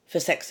once for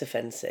sex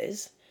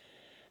offences.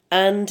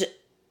 And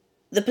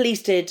the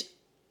police did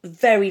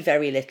very,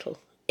 very little,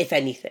 if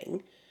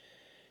anything,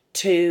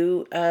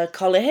 to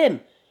collar him.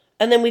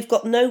 And then we've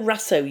got no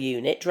RASO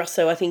unit.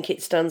 RASO, I think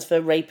it stands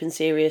for Rape and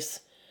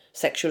Serious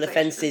Sexual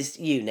Offences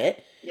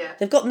Unit. Yeah.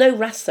 They've got no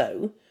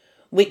RASO,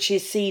 which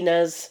is seen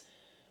as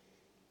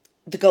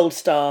the gold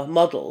star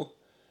model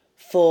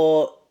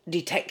for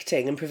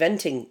detecting and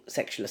preventing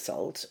sexual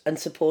assault and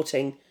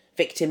supporting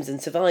victims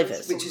and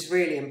survivors. Which is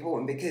really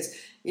important because,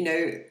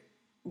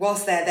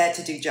 whilst they're there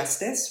to do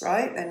justice,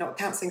 right? They're not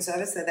counselling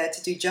service, they're there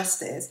to do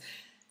justice.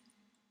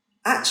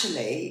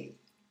 Actually,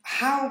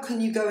 how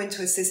can you go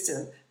into a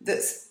system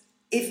that's,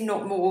 if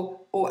not more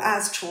or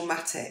as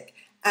traumatic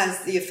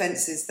as the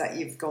offences that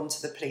you've gone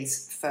to the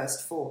police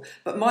first for?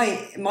 But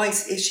my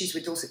issues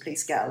with Dorset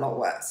Police get a lot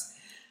worse.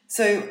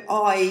 So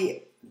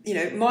my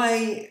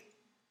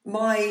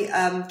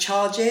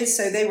charges,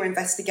 so they were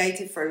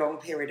investigated for a long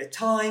period of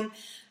time,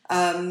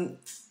 and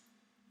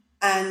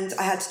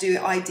I had to do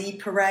an ID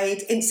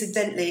parade.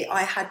 Incidentally,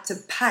 I had to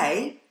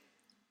pay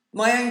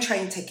my own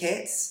train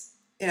tickets,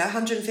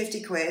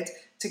 150 quid,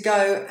 to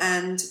go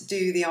and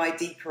do the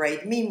ID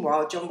parade.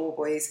 Meanwhile, John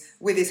Worboys,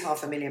 with his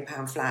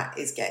 £500,000 flat,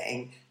 is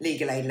getting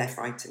legal aid left,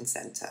 right and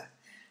centre.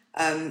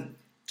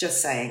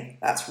 Just saying,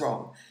 that's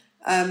wrong.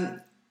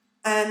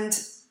 And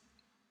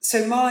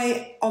so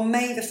on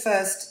May the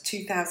 1st,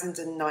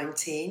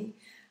 2019,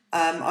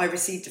 I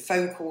received a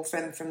phone call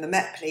from the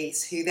Met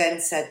Police, who then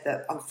said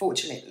that,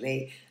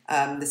 unfortunately,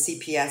 the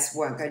CPS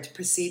weren't going to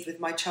proceed with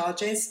my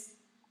charges.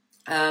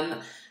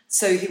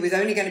 So he was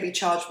only going to be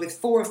charged with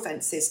 4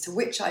 offences, to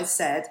which I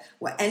said,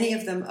 were any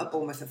of them a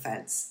Bournemouth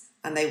offence?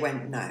 And they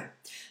went, no.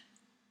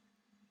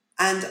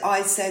 And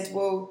I said,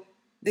 well,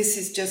 this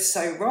is just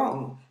so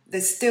wrong.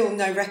 There's still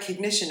no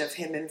recognition of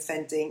him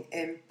offending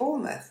in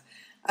Bournemouth.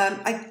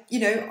 I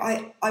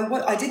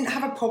didn't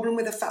have a problem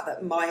with the fact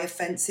that my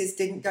offences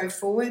didn't go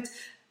forward,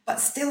 but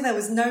still there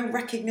was no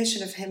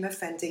recognition of him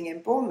offending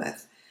in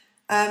Bournemouth,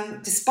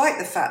 despite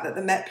the fact that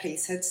the Met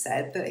Police had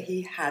said that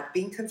he had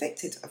been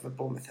convicted of a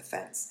Bournemouth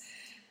offence.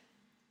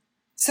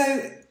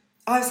 So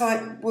I was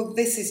like, well,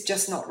 this is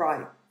just not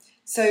right.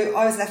 So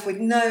I was left with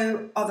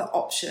no other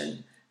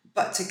option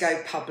but to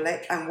go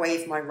public and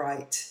waive my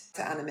right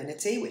to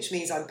anonymity, which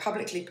means I'm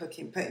publicly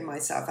putting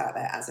myself out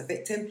there as a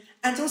victim.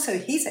 And also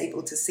he's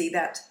able to see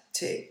that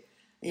too.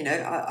 You know,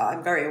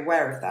 I'm very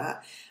aware of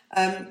that.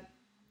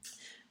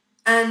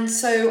 And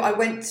so I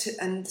went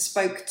and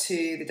spoke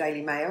to the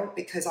Daily Mail,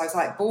 because I was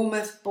like,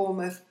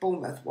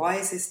 Bournemouth, why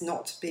is this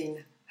not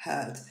being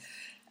heard?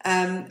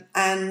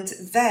 And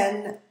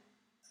then,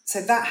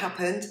 so that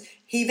happened.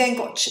 He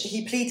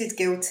pleaded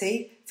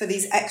guilty for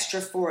these extra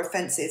 4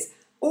 offences.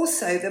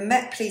 Also, the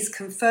Met Police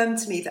confirmed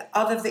to me that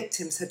other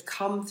victims had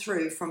come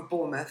through from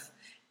Bournemouth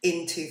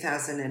in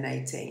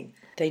 2018.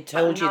 They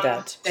told you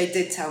that? They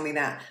did tell me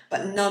that,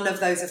 but none of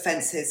those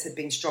offences had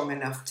been strong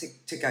enough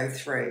to go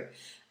through.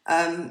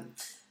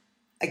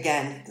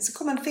 Again, there's a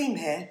common theme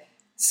here.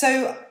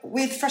 So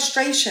with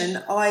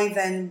frustration, I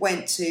then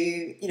went to,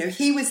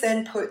 he was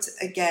then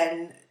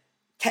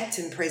kept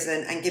in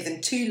prison and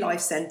given 2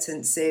 life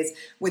sentences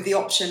with the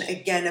option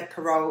again of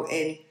parole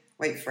in,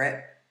 wait for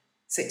it,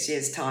 6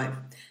 years'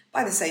 time,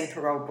 by the same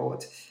parole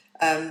board,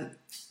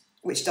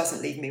 which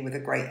doesn't leave me with a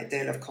great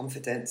deal of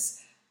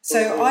confidence.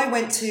 So I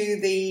went to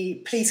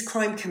the Police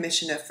Crime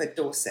Commissioner for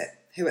Dorset,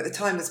 who at the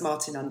time was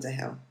Martin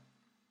Underhill.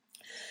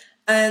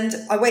 And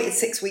I waited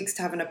 6 weeks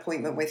to have an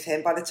appointment with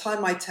him. By the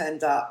time I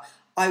turned up,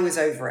 I was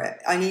over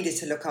it. I needed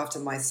to look after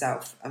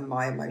myself and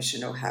my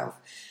emotional health.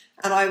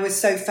 And I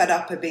was so fed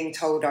up of being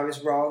told I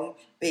was wrong,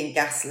 being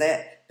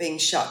gaslit, being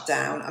shut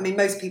down. I mean,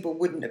 most people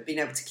wouldn't have been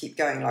able to keep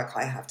going like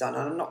I have done,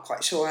 and I'm not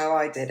quite sure how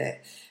I did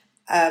it.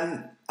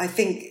 I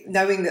think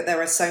knowing that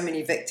there are so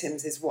many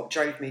victims is what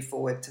drove me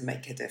forward to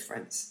make a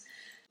difference.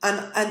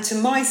 And to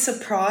my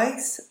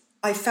surprise,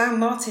 I found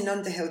Martin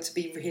Underhill to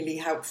be really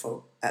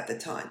helpful at the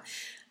time.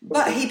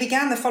 But he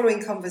began the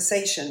following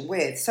conversation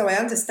with, so I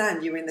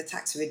understand you were in the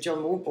taxi with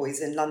John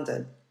Worboys in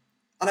London.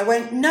 And I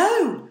went,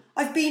 no,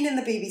 I've been in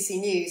the BBC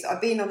News,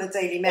 I've been on the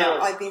Daily Mail,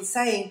 I've been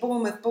saying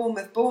Bournemouth.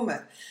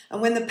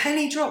 And when the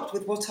penny dropped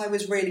with what I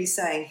was really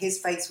saying, his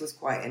face was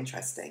quite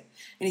interesting.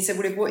 And he said,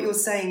 well, if what you're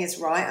saying is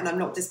right and I'm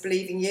not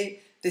disbelieving you,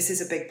 this is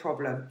a big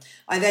problem.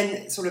 I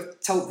then sort of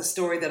told the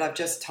story that I've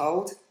just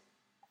told.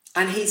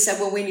 And he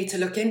said, well, we need to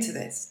look into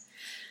this.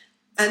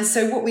 And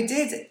so what we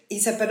did, he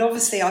said, but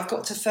obviously I've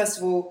got to first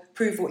of all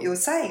prove what you're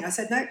saying. I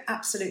said, no,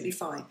 absolutely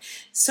fine.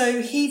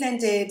 So he then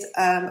did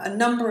a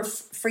number of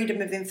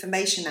Freedom of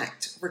Information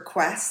Act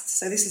requests.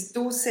 So this is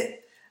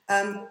Dorset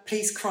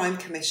Police Crime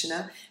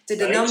Commissioner. So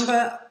the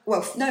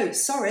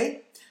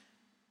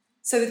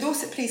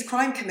Dorset Police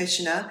Crime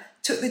Commissioner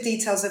took the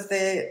details of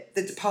the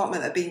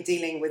department that had been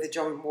dealing with the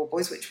John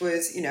Worboys, which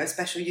was, a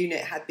special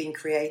unit had been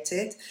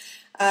created,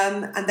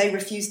 and they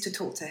refused to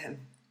talk to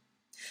him,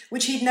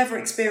 which he'd never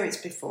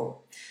experienced before.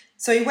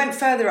 So he went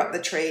further up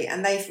the tree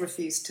and they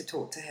refused to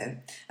talk to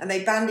him. And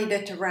they bandied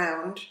it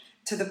around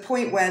to the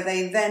point where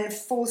they then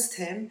forced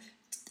him,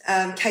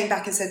 came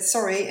back and said,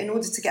 sorry, in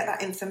order to get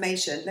that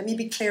information, let me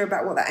be clear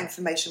about what that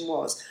information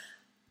was.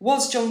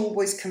 Was John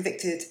Worboys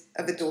convicted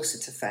of a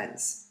Dorset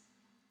offence?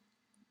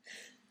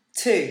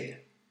 2,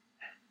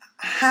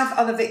 have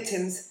other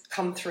victims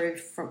come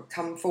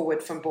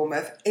forward from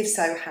Bournemouth? If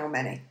so, how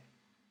many?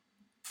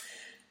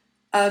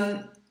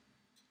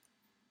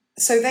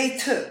 So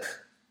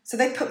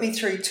they put me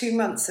through 2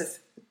 months of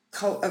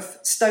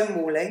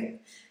stonewalling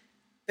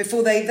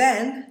before they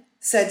then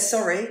said,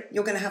 sorry,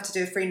 you're going to have to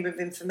do a Freedom of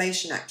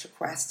Information Act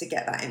request to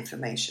get that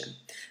information,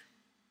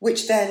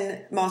 which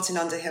then Martin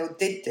Underhill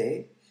did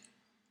do.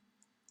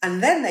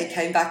 And then they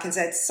came back and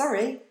said,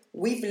 sorry,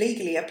 we've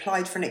legally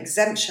applied for an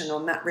exemption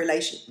on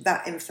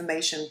that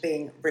information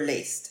being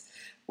released,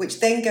 which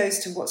then goes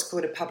to what's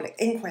called a public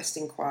inquest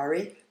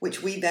inquiry,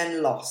 which we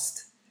then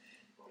lost.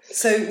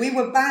 So we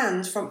were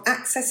banned from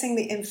accessing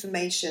the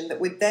information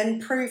that would then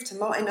prove to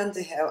Martin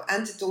Underhill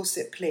and to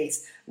Dorset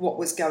Police what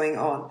was going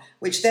on,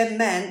 which then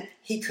meant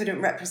he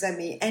couldn't represent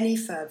me any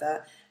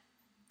further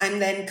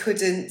and then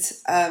couldn't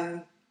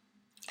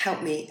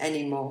help me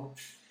anymore.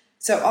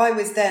 So I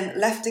was then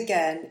left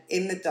again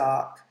in the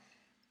dark,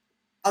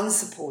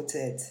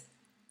 unsupported,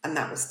 and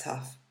that was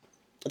tough.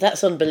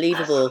 That's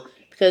unbelievable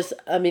because,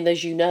 I mean,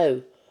 as you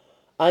know,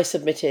 I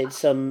submitted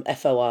some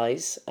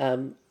FOIs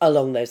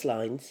along those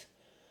lines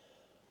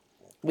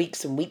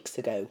weeks and weeks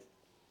ago.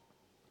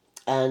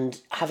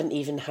 and haven't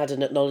even had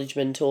an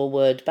acknowledgement or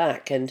word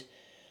back. And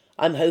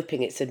I'm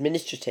hoping it's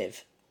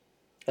administrative,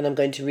 and I'm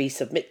going to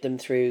resubmit them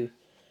through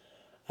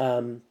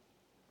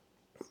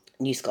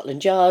New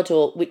Scotland Yard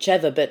or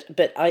whichever.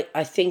 But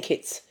I think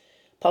it's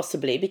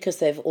possibly because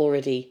they've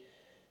already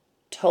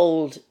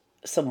told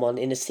someone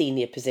in a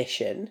senior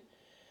position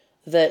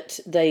that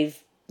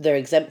they're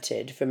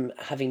exempted from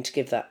having to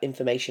give that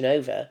information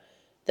over,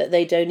 that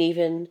they don't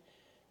even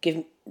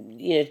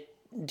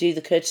do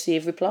the courtesy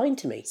of replying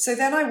to me. So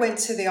then I went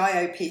to the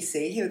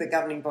IOPC, who are the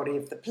governing body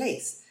of the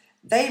police.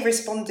 They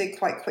responded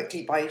quite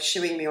quickly by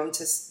shooing me on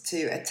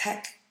to a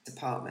tech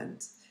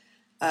department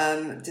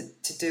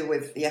to deal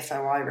with the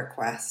FOI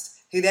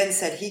request, who then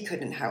said he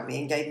couldn't help me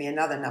and gave me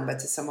another number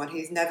to someone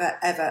who's never,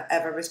 ever,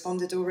 ever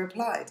responded or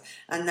replied.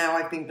 And now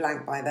I've been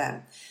blanked by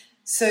them.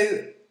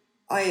 So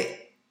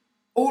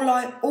all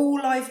I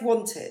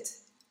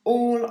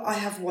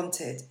have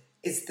wanted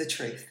is the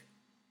truth.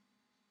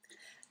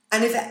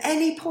 And if at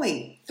any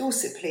point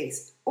Dorset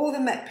Police or the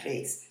Met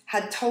Police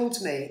had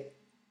told me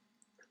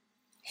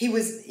he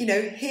was,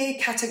 here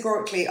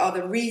categorically are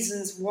the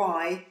reasons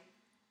why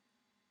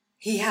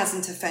he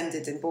hasn't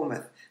offended in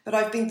Bournemouth. But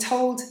I've been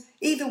told,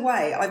 either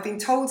way, I've been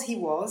told he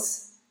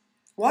was.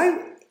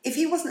 Why, if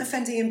he wasn't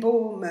offending in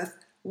Bournemouth,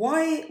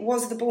 why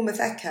was the Bournemouth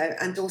Echo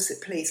and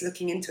Dorset Police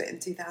looking into it in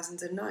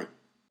 2009?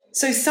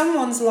 So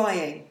someone's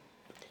lying.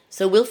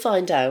 So we'll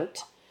find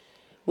out.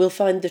 We'll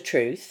find the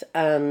truth.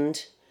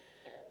 And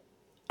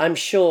I'm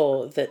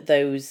sure that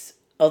those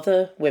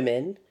other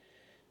women,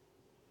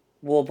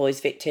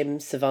 Worboys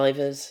victims,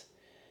 survivors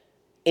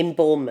in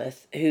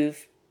Bournemouth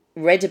who've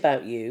read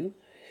about you,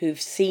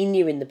 who've seen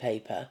you in the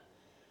paper,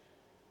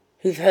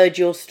 who've heard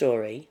your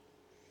story,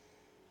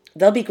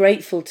 they'll be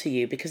grateful to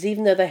you, because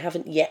even though they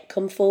haven't yet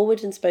come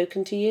forward and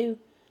spoken to you,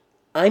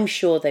 I'm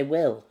sure they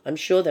will. I'm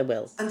sure they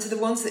will. And to the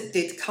ones that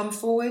did come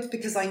forward,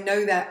 because I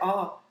know there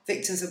are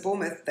victims of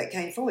Bournemouth that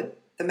came forward.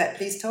 The Met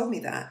Police told me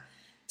that.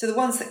 To the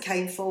ones that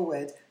came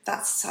forward,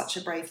 that's such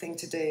a brave thing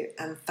to do,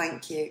 and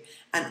thank you.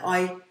 And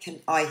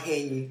I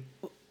hear you.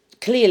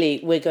 Clearly,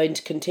 we're going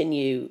to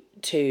continue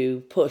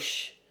to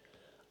push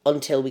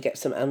until we get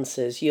some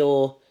answers.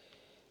 Your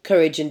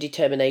courage and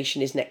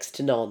determination is next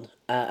to none,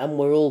 and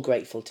we're all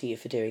grateful to you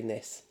for doing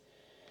this.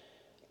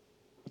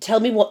 Tell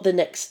me what the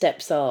next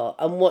steps are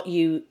and what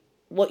you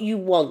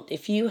want.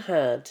 If you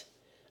had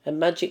a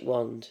magic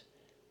wand,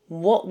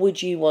 what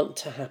would you want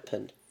to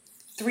happen?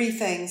 3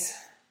 things.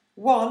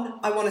 1,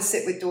 I want to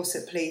sit with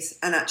Dorset Police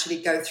and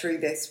actually go through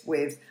this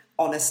with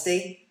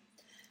honesty,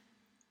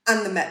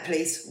 and the Met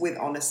Police with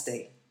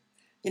honesty.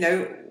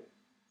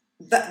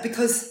 That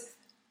because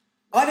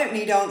I don't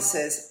need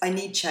answers, I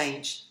need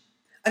change.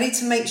 I need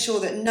to make sure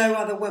that no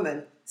other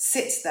woman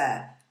sits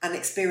there and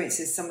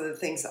experiences some of the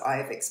things that I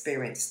have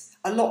experienced.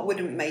 A lot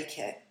wouldn't make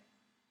it.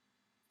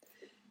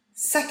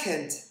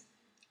 2nd,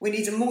 we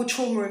need a more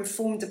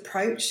trauma-informed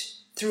approach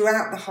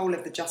throughout the whole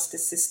of the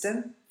justice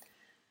system.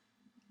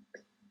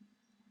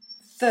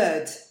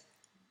 3rd,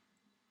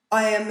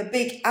 I am a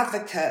big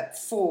advocate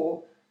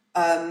for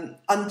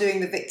undoing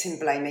the victim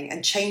blaming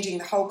and changing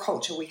the whole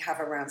culture we have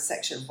around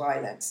sexual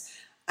violence.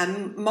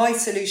 And my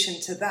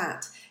solution to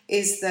that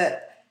is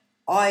that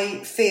I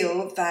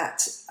feel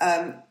that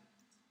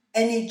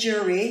any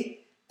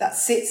jury that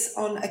sits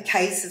on a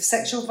case of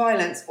sexual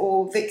violence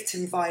or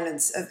victim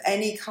violence of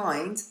any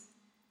kind,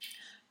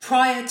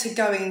 prior to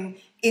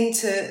going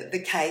into the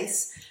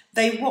case,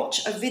 they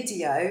watch a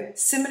video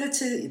similar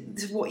to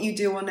what you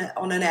do on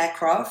an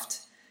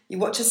aircraft. You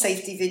watch a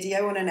safety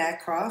video on an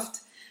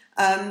aircraft.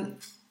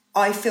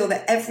 I feel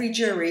that every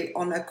jury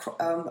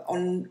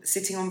on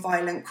sitting on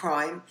violent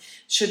crime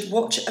should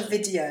watch a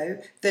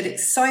video that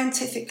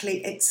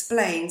scientifically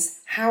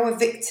explains how a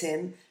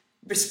victim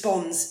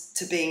responds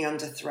to being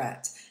under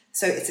threat.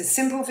 So it's a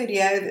simple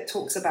video that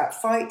talks about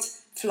fight,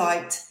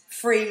 flight,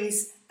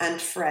 freeze,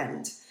 and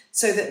friend,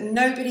 so that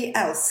nobody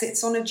else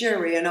sits on a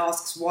jury and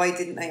asks, why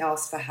didn't they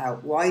ask for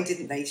help? Why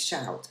didn't they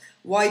shout?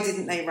 Why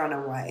didn't they run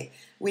away?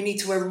 We need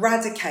to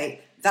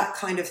eradicate that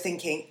kind of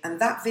thinking, and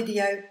that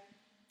video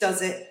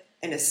does it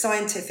in a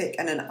scientific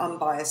and an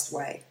unbiased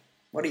way.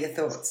 What are your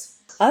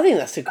thoughts? I think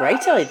that's a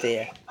great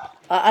idea.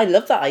 I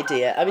love that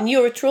idea. I mean,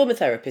 you're a trauma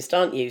therapist,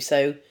 aren't you?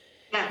 So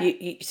Yeah.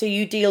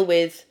 you deal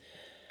with,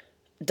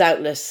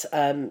 doubtless,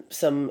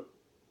 some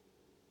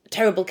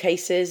terrible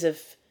cases of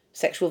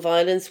sexual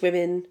violence,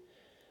 women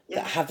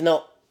that have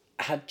not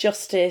had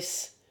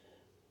justice,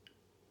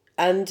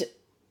 and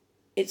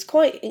it's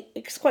quite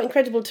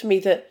incredible to me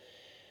that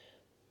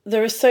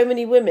there are so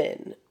many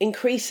women,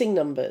 increasing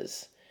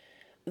numbers,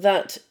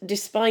 that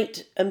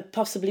despite and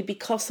possibly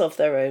because of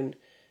their own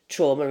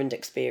trauma and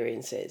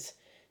experiences,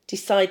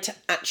 decide to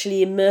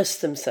actually immerse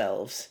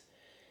themselves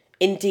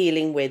in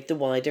dealing with the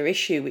wider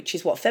issue, which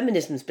is what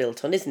feminism's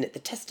built on, isn't it? The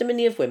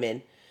testimony of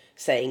women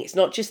saying it's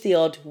not just the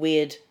odd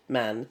weird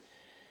man,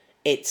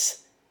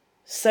 it's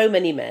so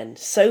many men,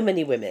 so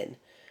many women,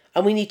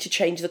 and we need to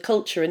change the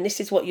culture. And this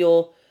is what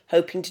you're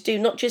hoping to do,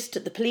 not just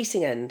at the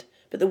policing end,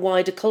 but the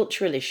wider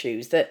cultural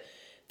issues, that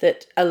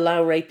that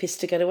allow rapists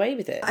to get away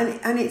with it.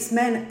 And it's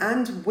men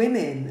and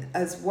women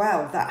as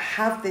well that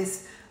have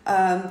this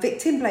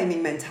victim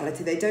blaming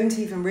mentality. They don't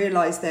even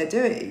realise they're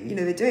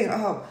doing,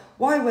 oh,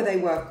 why were they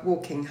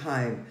walking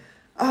home?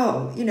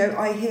 Oh,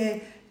 I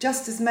hear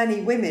just as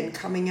many women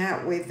coming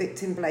out with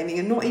victim blaming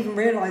and not even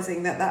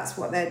realising that that's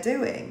what they're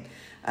doing.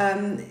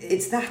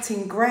 It's that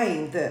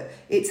ingrained that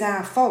it's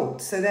our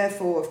fault. So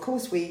therefore, of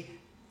course, we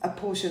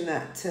apportion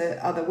that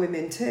to other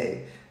women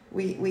too.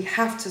 We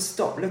have to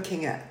stop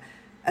looking at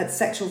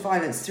sexual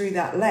violence through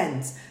that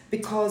lens,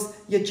 because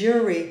your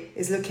jury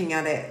is looking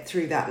at it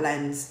through that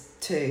lens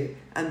too,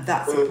 and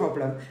that's a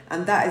problem.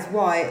 And that is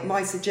why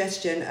my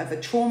suggestion of a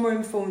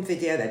trauma-informed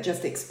video that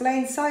just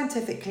explains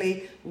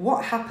scientifically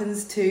what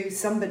happens to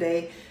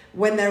somebody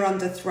when they're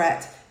under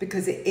threat,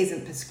 because it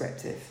isn't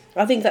prescriptive.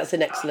 I think that's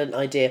an excellent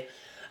idea.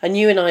 And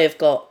you and I have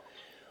got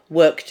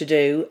work to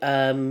do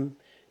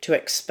to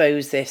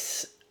expose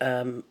this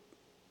to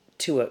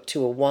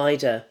a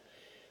wider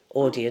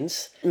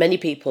audience. Many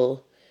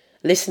people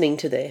listening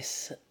to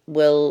this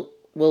will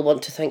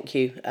want to thank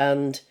you,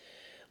 and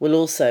will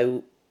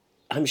also,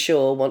 I'm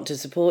sure, want to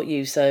support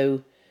you.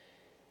 So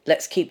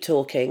let's keep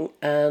talking,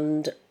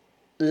 and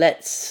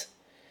let's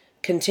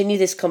continue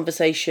this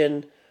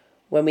conversation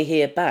when we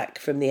hear back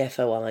from the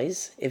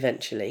FOIs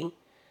eventually,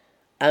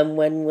 and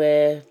when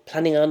we're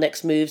planning our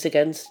next moves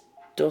against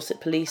Dorset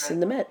Police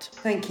and the Met.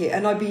 Thank you.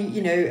 And I'd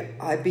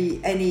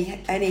be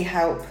any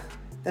help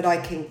that I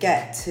can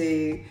get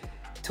to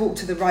talk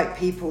to the right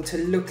people to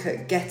look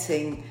at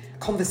getting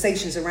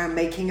conversations around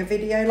making a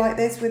video like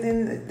this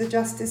within the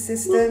justice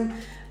system.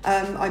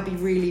 I'd be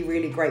really,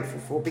 really grateful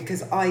for,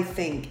 because I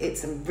think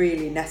it's a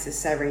really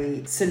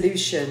necessary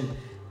solution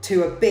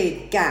to a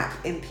big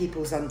gap in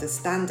people's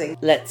understanding.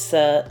 Let's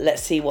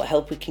see what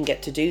help we can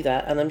get to do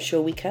that, and I'm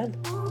sure we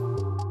can.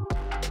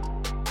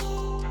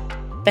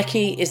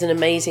 Becky is an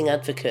amazing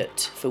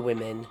advocate for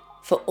women,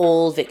 for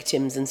all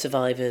victims and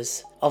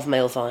survivors of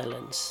male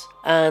violence.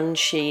 And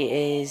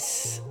she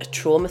is a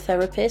trauma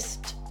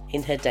therapist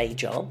in her day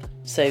job.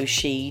 So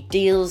she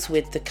deals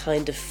with the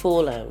kind of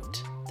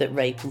fallout that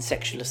rape and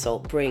sexual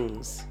assault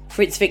brings.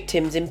 For its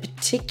victims, in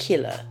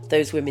particular,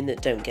 those women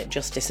that don't get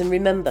justice. And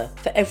remember,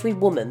 for every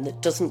woman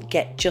that doesn't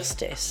get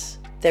justice,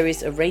 there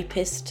is a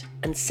rapist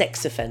and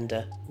sex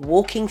offender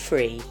walking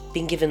free,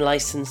 being given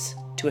licence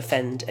to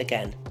offend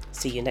again.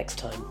 See you next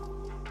time.